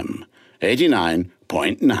 BFM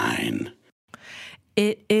 89.9.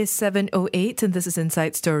 It is 7:08 and this is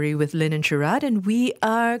Inside Story with Lynn and Sharad, and we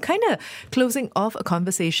are kind of closing off a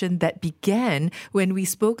conversation that began when we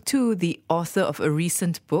spoke to the author of a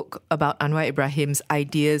recent book about Anwar Ibrahim's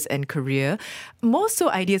ideas and career. More so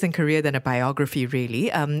ideas and career than a biography, really.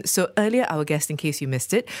 So earlier, our guest, in case you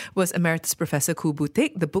missed it, was Emeritus Professor Koo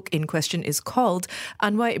Butik. The book in question is called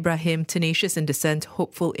Anwar Ibrahim, Tenacious in Dissent,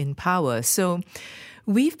 Hopeful in Power. So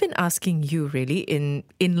we've been asking you, really, in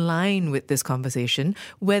line with this conversation,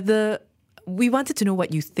 whether we wanted to know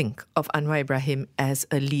what you think of Anwar Ibrahim as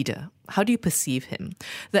a leader. How do you perceive him?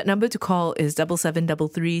 That number to call is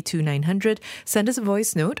 7733 2900. Send us a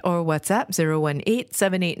voice note or WhatsApp 018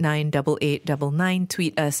 789 8899.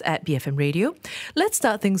 Tweet us at BFM Radio. Let's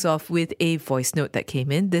start things off with a voice note that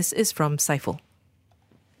came in. This is from Saiful.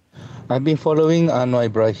 I've been following Anwar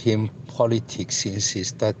Ibrahim politics since his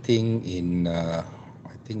starting in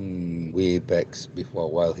way back before,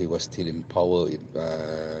 while he was still in power,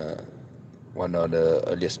 one of the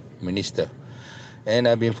earliest minister. And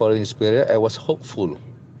I've been following his career. I was hopeful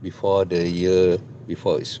before the year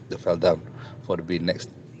before it fell down for the next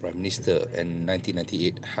prime minister, and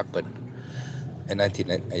 1998 happened. And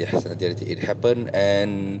 1998 happened,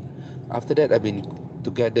 and after that I've been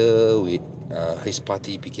together with his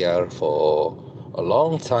party PKR for a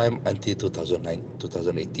long time until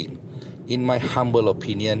 2018. In my humble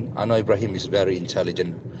opinion, Anwar Ibrahim is a very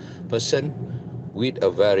intelligent person with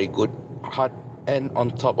a very good heart, and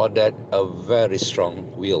on top of that, a very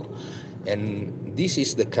strong will. And this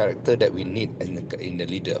is the character that we need in the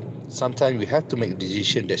leader. Sometimes we have to make a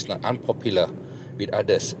decision that's not unpopular with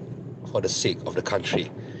others for the sake of the country.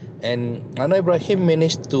 And Anwar Ibrahim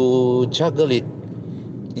managed to juggle it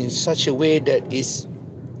in such a way that is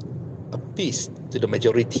a peace to the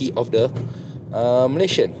majority of the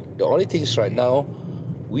Malaysian. The only thing is right now,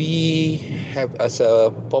 we have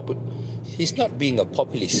he's not being a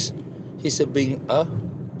populist. He's being a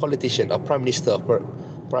politician, a prime minister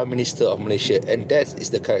of Malaysia, and that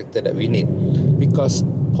is the character that we need. Because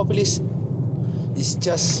populist is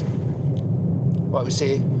just what we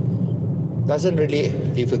say doesn't really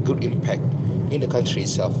leave a good impact in the country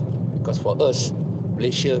itself. Because for us,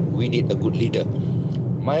 Malaysia, we need a good leader.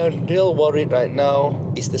 My real worry right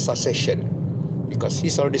now is the succession, because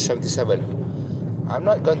he's already 77. I'm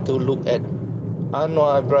not going to look at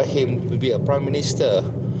Anwar Ibrahim to be a prime minister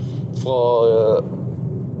for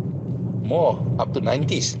more up to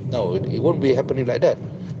 90s. No, it won't be happening like that,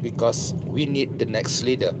 because we need the next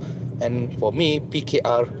leader. And for me,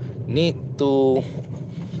 PKR need to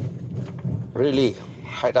really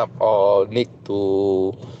hide up or need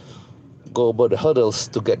to go over the hurdles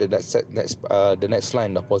to get the next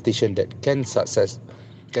line of politician that can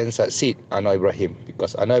succeed Anwar Ibrahim,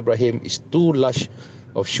 because Anwar Ibrahim is too large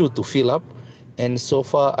of shoe to fill up, and so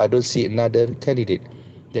far I don't see another candidate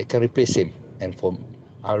that can replace him. And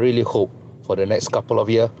I really hope for the next couple of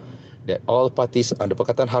years that all parties under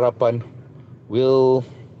Pakatan Harapan will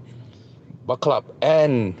buckle up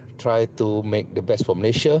and try to make the best for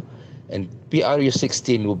Malaysia, and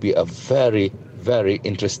PRU16 will be a very, very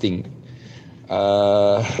interesting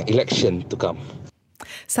election to come.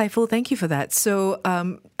 Saiful, thank you for that. So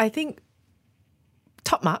I think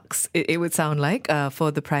top marks, it would sound like,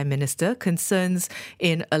 for the Prime Minister. Concerns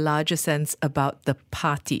in a larger sense about the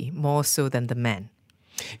party more so than the man.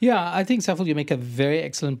 Yeah, I think, Saiful, you make a very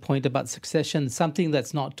excellent point about succession, something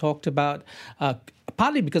that's not talked about,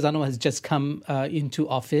 partly because Anwar has just come into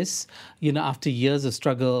office, after years of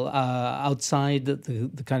struggle outside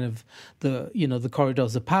the kind of the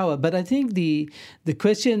corridors of power. But I think the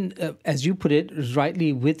question, as you put it, is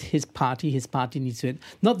rightly with his party needs to,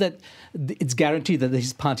 not that it's guaranteed that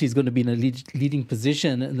his party is going to be in a leading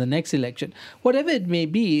position in the next election. Whatever it may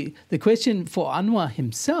be, the question for Anwar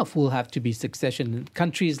himself will have to be succession. In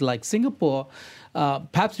countries like Singapore,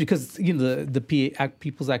 perhaps because the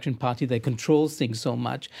People's Action Party, they controls things so so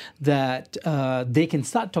much that they can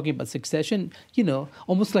start talking about succession,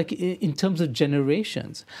 almost like in terms of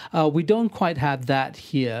generations. We don't quite have that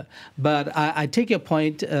here. But I take your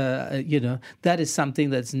point, that is something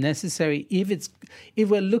that's necessary if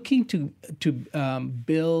we're looking to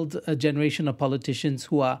build a generation of politicians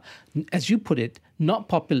who are, as you put it, not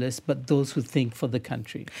populist, but those who think for the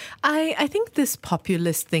country. I think this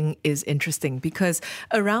populist thing is interesting because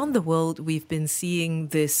around the world, we've been seeing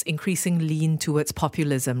this increasing lean towards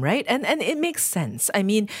populism, right? And it makes sense. I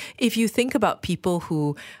mean, if you think about people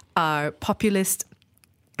who are populist,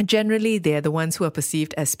 generally, they're the ones who are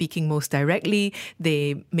perceived as speaking most directly.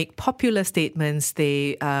 They make popular statements.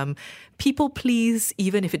 They people please,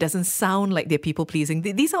 even if it doesn't sound like they're people pleasing.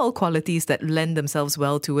 These are all qualities that lend themselves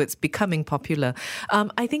well towards becoming popular.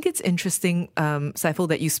 I think it's interesting, Saiful,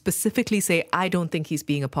 that you specifically say, I don't think he's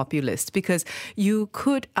being a populist, because you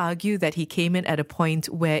could argue that he came in at a point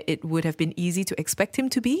where it would have been easy to expect him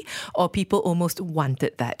to be, or people almost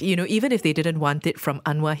wanted that. Even if they didn't want it from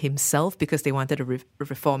Anwar himself because they wanted a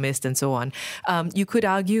reformist and so on. You could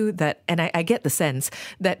argue that, and I get the sense,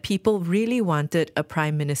 that people really wanted a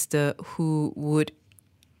prime minister who would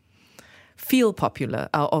feel popular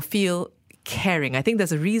or feel caring. I think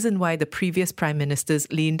there's a reason why the previous prime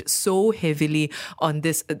ministers leaned so heavily on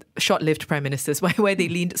this, short-lived prime ministers, why they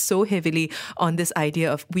leaned so heavily on this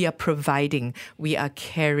idea of we are providing, we are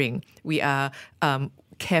caring, we are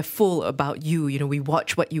careful about you, we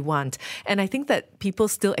watch what you want. And I think that people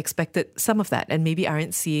still expected some of that and maybe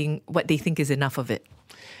aren't seeing what they think is enough of it.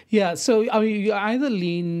 Yeah, so you either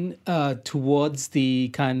lean towards the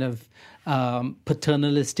kind of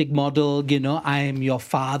paternalistic model, I am your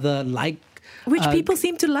father, which people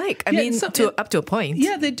seem to like. I mean, up to a point.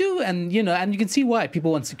 Yeah, they do. And, and you can see why.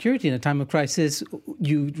 People want security. In a time of crisis,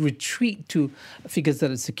 you retreat to figures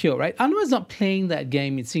that are secure, right? Anwar's not playing that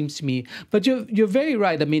game, it seems to me. But you're very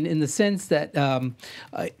right. I mean, in the sense that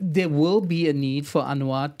there will be a need for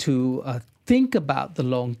Anwar to think about the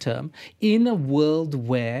long term in a world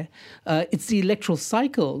where it's the electoral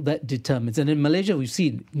cycle that determines. And in Malaysia, we've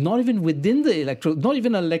seen not even within the not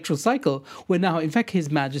even an electoral cycle, where now, in fact, His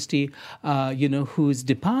Majesty, who's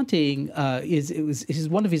departing, is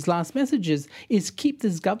one of his last messages is keep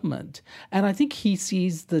this government. And I think he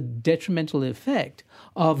sees the detrimental effect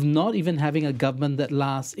of not even having a government that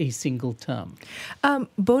lasts a single term.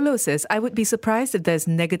 Bolo says, I would be surprised if there's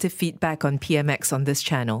negative feedback on PMX on this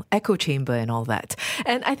channel, echo chamber and all that.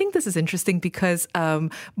 And I think this is interesting because,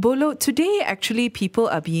 Bolo, today actually people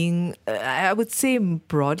are being, I would say,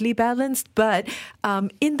 broadly balanced. But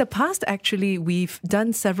in the past, actually, we've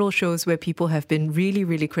done several shows where people have been really,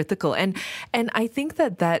 really critical. And I think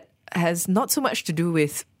that has not so much to do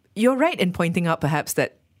with, you're right in pointing out perhaps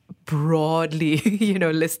that broadly,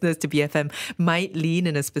 listeners to BFM might lean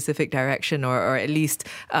in a specific direction, or at least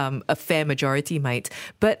a fair majority might.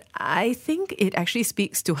 But I think it actually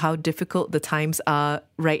speaks to how difficult the times are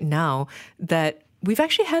right now, that we've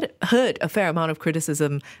actually heard a fair amount of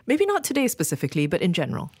criticism, maybe not today specifically, but in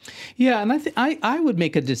general. Yeah, and I would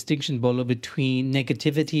make a distinction, Bolo, between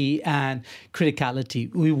negativity and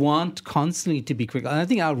criticality. We want constantly to be critical. And I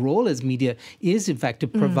think our role as media is, in fact, to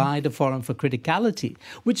provide a forum for criticality,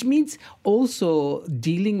 which means also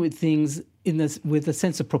dealing with things with a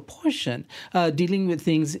sense of proportion, dealing with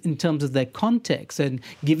things in terms of their context and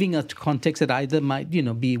giving a context that either might,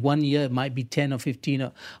 be 1 year, it might be 10 or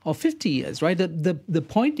 15 or 50 years, right? The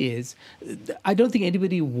point is, I don't think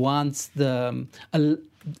anybody wants to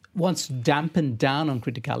dampen down on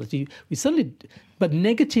criticality. But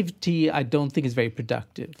negativity, I don't think is very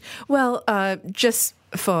productive. Well, just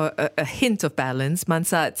for a hint of balance,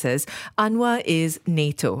 Mansard says, Anwar is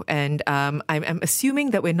NATO. And I'm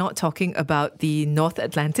assuming that we're not talking about the North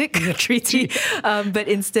Atlantic Treaty, but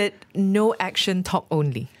instead, no action, talk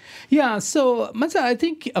only. Yeah, so Mansard, I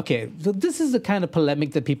think, so this is the kind of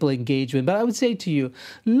polemic that people engage with. But I would say to you,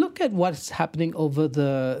 look at what's happening over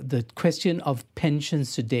the question of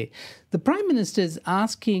pensions today. The Prime Minister is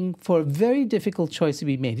asking for a very difficult choice to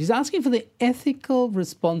be made. He's asking for the ethical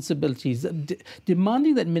responsibilities,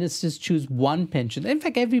 demanding that ministers choose one pension. In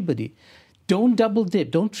fact, everybody. Don't double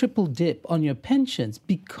dip, don't triple dip on your pensions,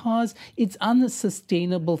 because it's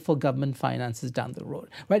unsustainable for government finances down the road,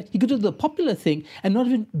 right? He could do the popular thing and not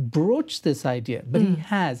even broach this idea, but he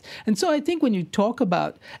has. And so I think when you talk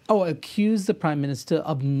about or accuse the Prime Minister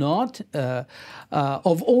of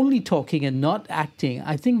of only talking and not acting,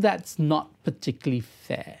 I think that's not particularly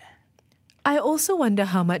fair. I also wonder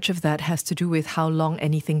how much of that has to do with how long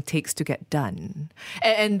anything takes to get done.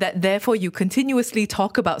 And that therefore you continuously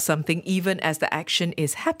talk about something even as the action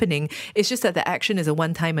is happening. It's just that the action is a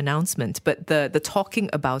one-time announcement, but the talking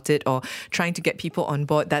about it or trying to get people on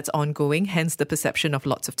board, that's ongoing, hence the perception of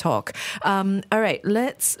lots of talk. All right,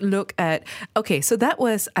 let's look at, okay, so that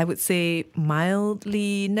was, I would say,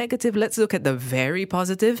 mildly negative. Let's look at the very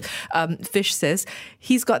positive. Fish says,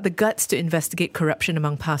 he's got the guts to investigate corruption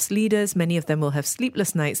among past leaders. Many of them will have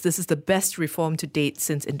sleepless nights. This is the best reform to date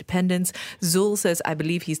since independence. Zul says, I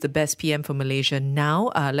believe he's the best PM for Malaysia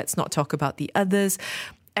now. Let's not talk about the others.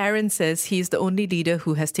 Aaron says he's the only leader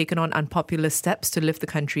who has taken on unpopular steps to lift the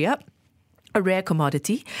country up. A rare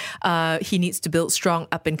commodity. He needs to build strong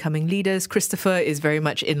up-and-coming leaders. Christopher is very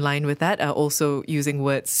much in line with that, also using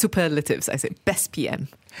words, superlatives. I say best PM.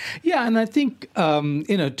 Yeah, and I think,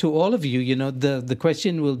 to all of you, the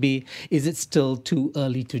question will be, is it still too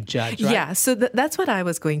early to judge, right? Yeah, so that's what I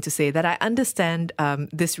was going to say, that I understand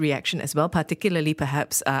this reaction as well, particularly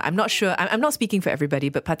perhaps, I'm not sure, I'm not speaking for everybody,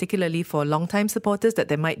 but particularly for long-time supporters, that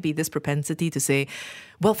there might be this propensity to say,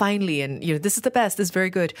 well, finally, and this is the best, this is very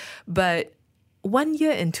good. But 1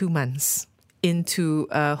 year and 2 months into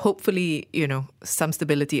hopefully, some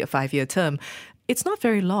stability, a 5-year term, it's not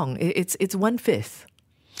very long. It's 1/5.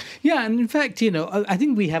 Yeah, and in fact, I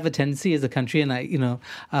think we have a tendency as a country, and I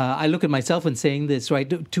look at myself in saying this,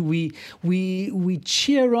 right? We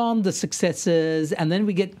cheer on the successes, and then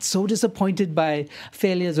we get so disappointed by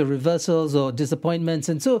failures or reversals or disappointments.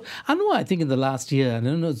 And so, I think in the last year, and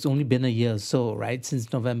I know it's only been a year or so, right,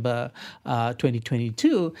 since November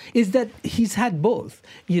 2022, is that he's had both.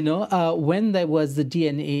 When there was the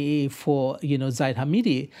DNAA for Zaid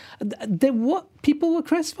Hamidi, people were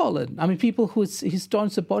crestfallen. I mean, people his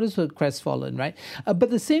staunch supporters were crestfallen, right? But at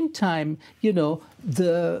the same time,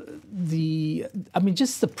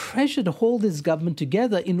 just the pressure to hold this government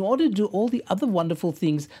together in order to do all the other wonderful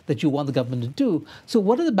things that you want the government to do. So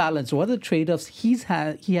what are the balance? What are the trade-offs he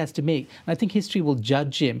has to make? And I think history will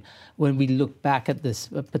judge him when we look back at this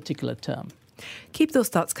particular term. Keep those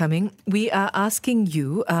thoughts coming. We are asking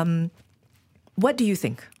you, what do you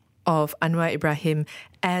think of Anwar Ibrahim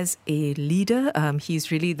as a leader?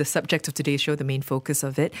 He's really the subject of today's show, the main focus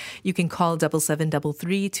of it. You can call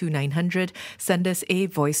 7733 2900, send us a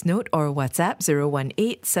voice note or WhatsApp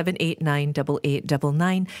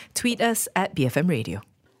 018-789-8899, tweet us at BFM Radio.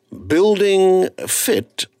 Building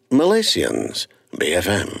fit Malaysians.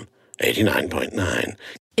 BFM 89.9.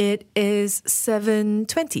 It is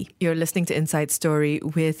 7:20. You're listening to Inside Story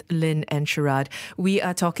with Lynn and Sharad. We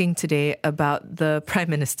are talking today about the Prime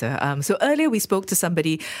Minister. So earlier we spoke to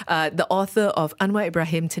somebody, the author of Anwar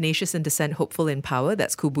Ibrahim, Tenacious in Dissent, Hopeful in Power.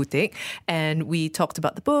 That's Kubutik. And we talked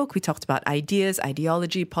about the book. We talked about ideas,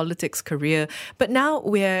 ideology, politics, career. But now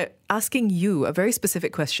we're asking you a very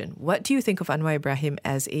specific question. What do you think of Anwar Ibrahim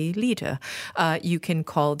as a leader? You can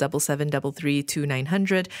call 7733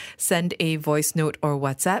 2900, send a voice note or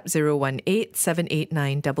WhatsApp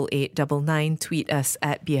 018-789-8899, tweet us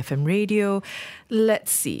at BFM Radio. Let's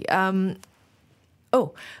see.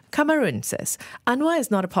 Cameron says, Anwar is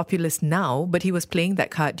not a populist now, but he was playing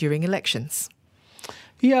that card during elections.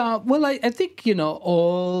 Yeah, well, I think,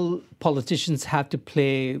 all politicians have to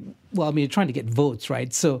play, you're trying to get votes,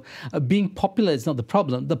 right? So being popular is not the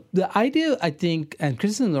problem. The idea, I think, and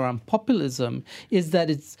criticism around populism is that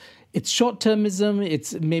it's short-termism,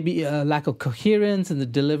 it's maybe a lack of coherence in the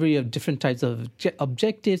delivery of different types of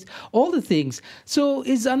objectives, all the things. So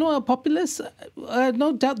is Anwar a populist?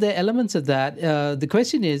 No doubt there are elements of that. The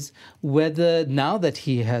question is whether now that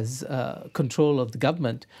he has control of the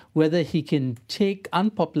government, whether he can take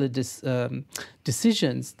unpopular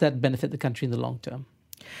decisions that benefit the country in the long term.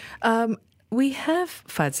 We have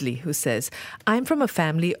Fadzli who says, I'm from a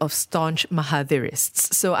family of staunch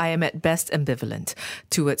Mahadirists, so I am at best ambivalent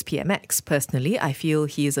towards PMX. Personally, I feel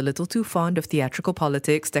he is a little too fond of theatrical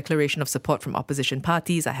politics, declaration of support from opposition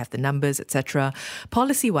parties, I have the numbers, etc.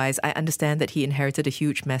 Policy-wise, I understand that he inherited a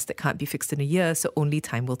huge mess that can't be fixed in a year, so only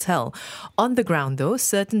time will tell. On the ground, though,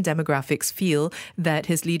 certain demographics feel that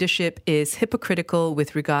his leadership is hypocritical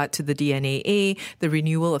with regard to the DNAA, the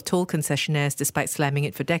renewal of toll concessionaires despite slamming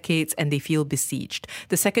it for decades, and they feel besieged.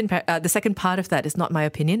 The second part of that is not my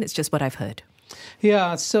opinion, it's just what I've heard.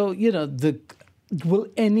 Yeah, so, will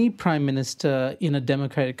any prime minister in a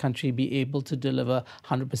democratic country be able to deliver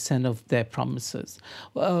 100% of their promises?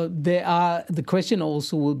 The question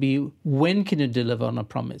also will be, when can you deliver on a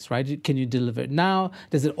promise, right? Can you deliver it now?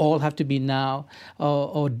 Does it all have to be now?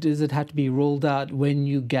 Or does it have to be rolled out when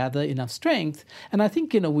you gather enough strength? And I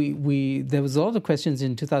think, there was a lot of questions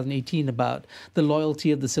in 2018 about the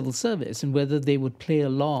loyalty of the civil service and whether they would play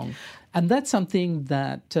along. And that's something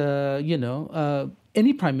that,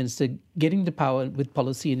 any prime minister getting the power with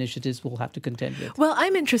policy initiatives will have to contend with. Well,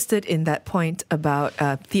 I'm interested in that point about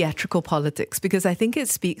theatrical politics, because I think it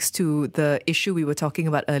speaks to the issue we were talking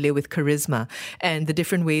about earlier with charisma and the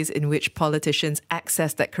different ways in which politicians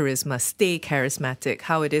access that charisma, stay charismatic,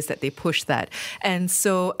 how it is that they push that. And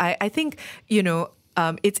so I think,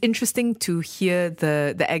 it's interesting to hear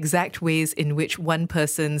the exact ways in which one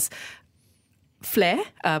person's flair,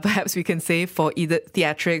 perhaps we can say, for either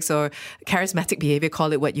theatrics or charismatic behavior,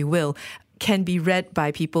 call it what you will, can be read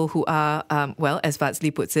by people who are, as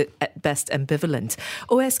Vatsley puts it, at best ambivalent.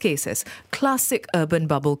 OSK says, classic urban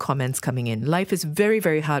bubble comments coming in. Life is very,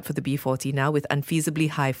 very hard for the B40 now, with unfeasibly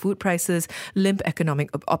high food prices, limp economic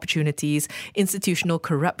opportunities, institutional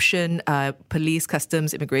corruption, police,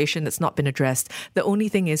 customs, immigration that's not been addressed. The only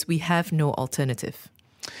thing is we have no alternative.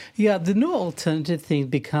 Yeah, the no alternative thing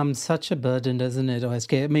becomes such a burden, doesn't it,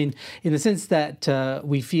 OSK? I mean, in the sense that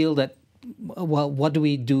we feel that, well, what do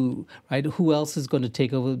we do, right? Who else is going to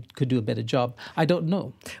take over, could do a better job? I don't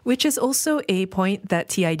know. Which is also a point that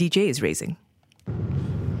TIDJ is raising.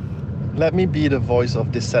 Let me be the voice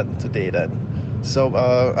of dissent today then. So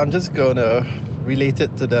I'm just going to relate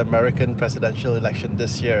it to the American presidential election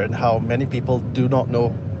this year and how many people do not know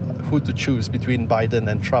who to choose between Biden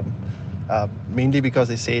and Trump. Mainly because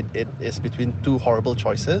they say it is between two horrible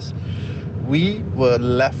choices. We were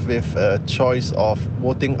left with a choice of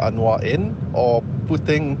voting Anwar in or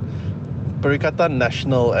putting Perikatan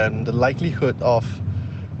Nasional and the likelihood of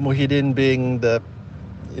Muhyiddin being the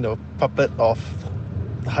puppet of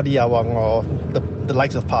Hadi Awang or the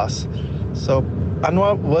likes of PAS. So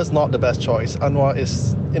Anwar was not the best choice. Anwar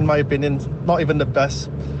is, in my opinion, not even the best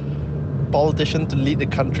politician to lead the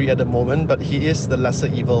country at the moment, but he is the lesser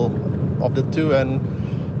evil of the two, and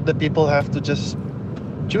the people have to just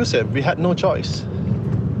choose him. We had no choice.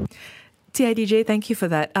 TIDJ, thank you for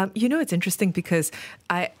that. It's interesting because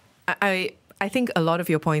I think a lot of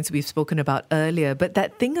your points we've spoken about earlier, but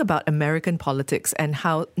that thing about American politics and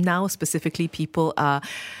how now specifically people are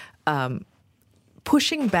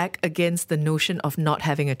pushing back against the notion of not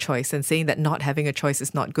having a choice and saying that not having a choice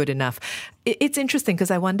is not good enough. It's interesting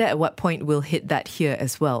because I wonder at what point we'll hit that here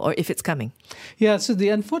as well, or if it's coming. Yeah, so the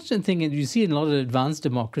unfortunate thing you see in a lot of advanced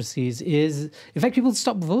democracies is, in fact, people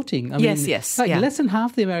stop voting. Yes. Less than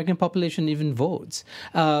half the American population even votes.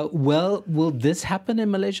 Will this happen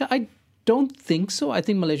in Malaysia? I don't think so. I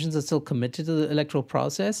think Malaysians are still committed to the electoral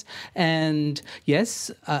process. And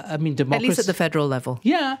yes, democracy... At least at the federal level.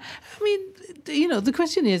 Yeah. The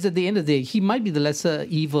question is, at the end of the day, he might be the lesser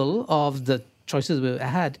evil of the choices we've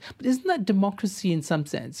had. But isn't that democracy in some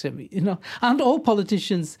sense? Aren't all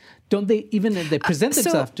politicians, don't they, even if they present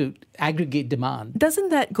themselves to aggregate demand? Doesn't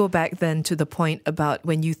that go back then to the point about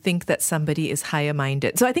when you think that somebody is higher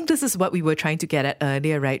minded? So I think this is what we were trying to get at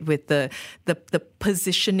earlier, right, with the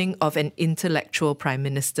positioning of an intellectual prime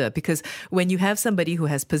minister. Because when you have somebody who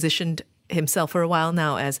has positioned himself for a while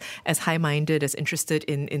now as high-minded, as interested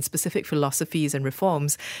in specific philosophies and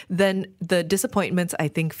reforms, then the disappointments, I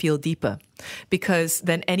think, feel deeper, because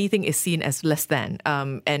then anything is seen as less than.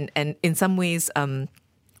 And in some ways,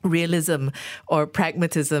 realism or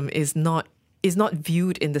pragmatism is not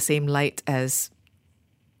viewed in the same light as...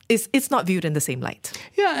 It's not viewed in the same light.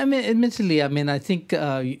 Yeah, admittedly, I think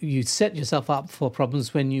you set yourself up for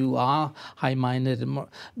problems when you are high-minded.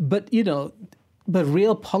 But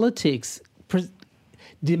real politics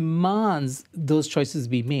demands those choices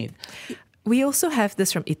be made. We also have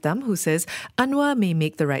this from Itam, who says, Anwar may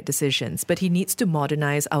make the right decisions, but he needs to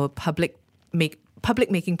modernize our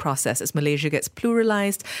public-making process as Malaysia gets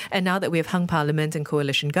pluralized, and now that we have hung parliament and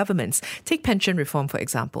coalition governments. Take pension reform, for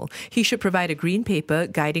example. He should provide a green paper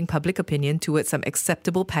guiding public opinion towards some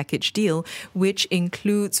acceptable package deal, which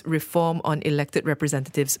includes reform on elected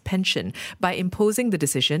representatives' pension. By imposing the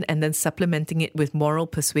decision and then supplementing it with moral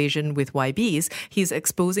persuasion with YBs, he's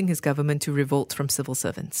exposing his government to revolt from civil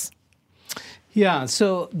servants. Yeah,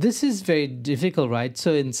 so this is very difficult, right?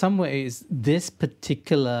 So in some ways, this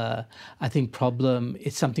particular, I think, problem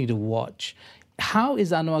is something to watch. How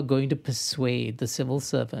is Anwar going to persuade the civil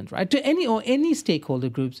servant, right, to any stakeholder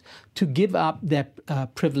groups to give up their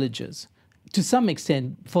privileges to some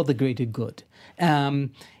extent for the greater good?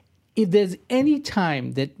 if there's any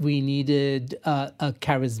time that we needed a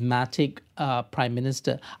charismatic prime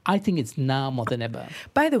minister, I think it's now more than ever.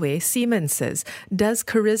 By the way, Siemens says, does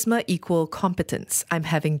charisma equal competence? I'm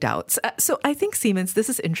having doubts. So I think, Siemens, this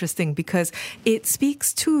is interesting because it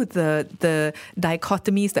speaks to the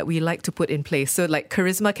dichotomies that we like to put in place. So like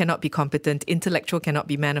charisma cannot be competent, intellectual cannot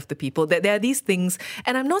be man of the people. There are these things,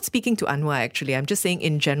 and I'm not speaking to Anwar actually, I'm just saying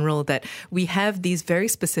in general that we have these very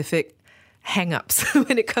specific hang-ups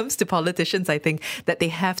when it comes to politicians. I think that they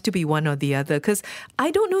have to be one or the other, because I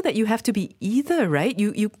don't know that you have to be either, right?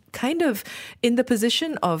 You kind of, in the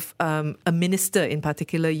position of a minister in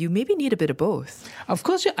particular, you maybe need a bit of both. Of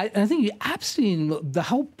course, I think you absolutely, the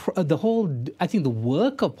whole, I think the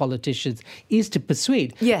work of politicians is to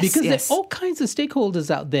persuade. Yes, because yes. there are all kinds of stakeholders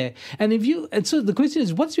out there. And so the question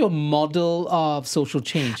is, what's your model of social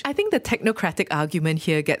change? I think the technocratic argument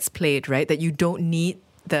here gets played, right? That you don't need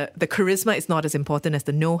the charisma is not as important as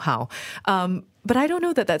the know-how. But I don't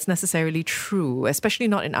know that that's necessarily true, especially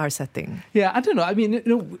not in our setting. Yeah, I don't know. I mean,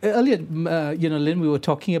 earlier, Lynn, we were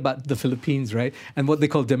talking about the Philippines, right? And what they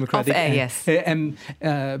call democratic democratic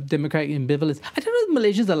ambivalence. I don't know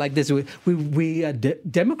if Malaysians are like this. We are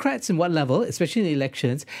Democrats in what level, especially in the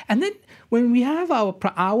elections. And then when we have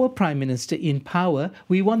our prime minister in power,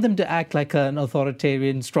 we want them to act like an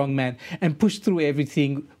authoritarian strongman and push through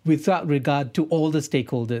everything without regard to all the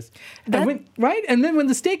stakeholders. And then when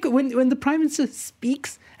the prime minister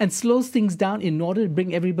speaks and slows things down in order to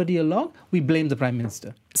bring everybody along, we blame the prime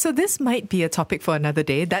minister. So this might be a topic for another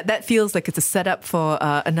day. That feels like it's a setup for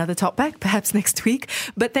another talkback, perhaps next week.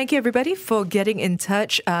 But thank you, everybody, for getting in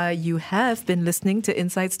touch. You have been listening to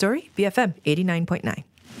Inside Story, BFM 89.9.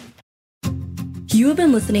 You have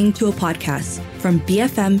been listening to a podcast from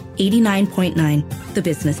BFM 89.9, the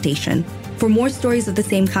business station. For more stories of the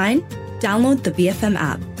same kind, download the BFM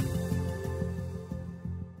app.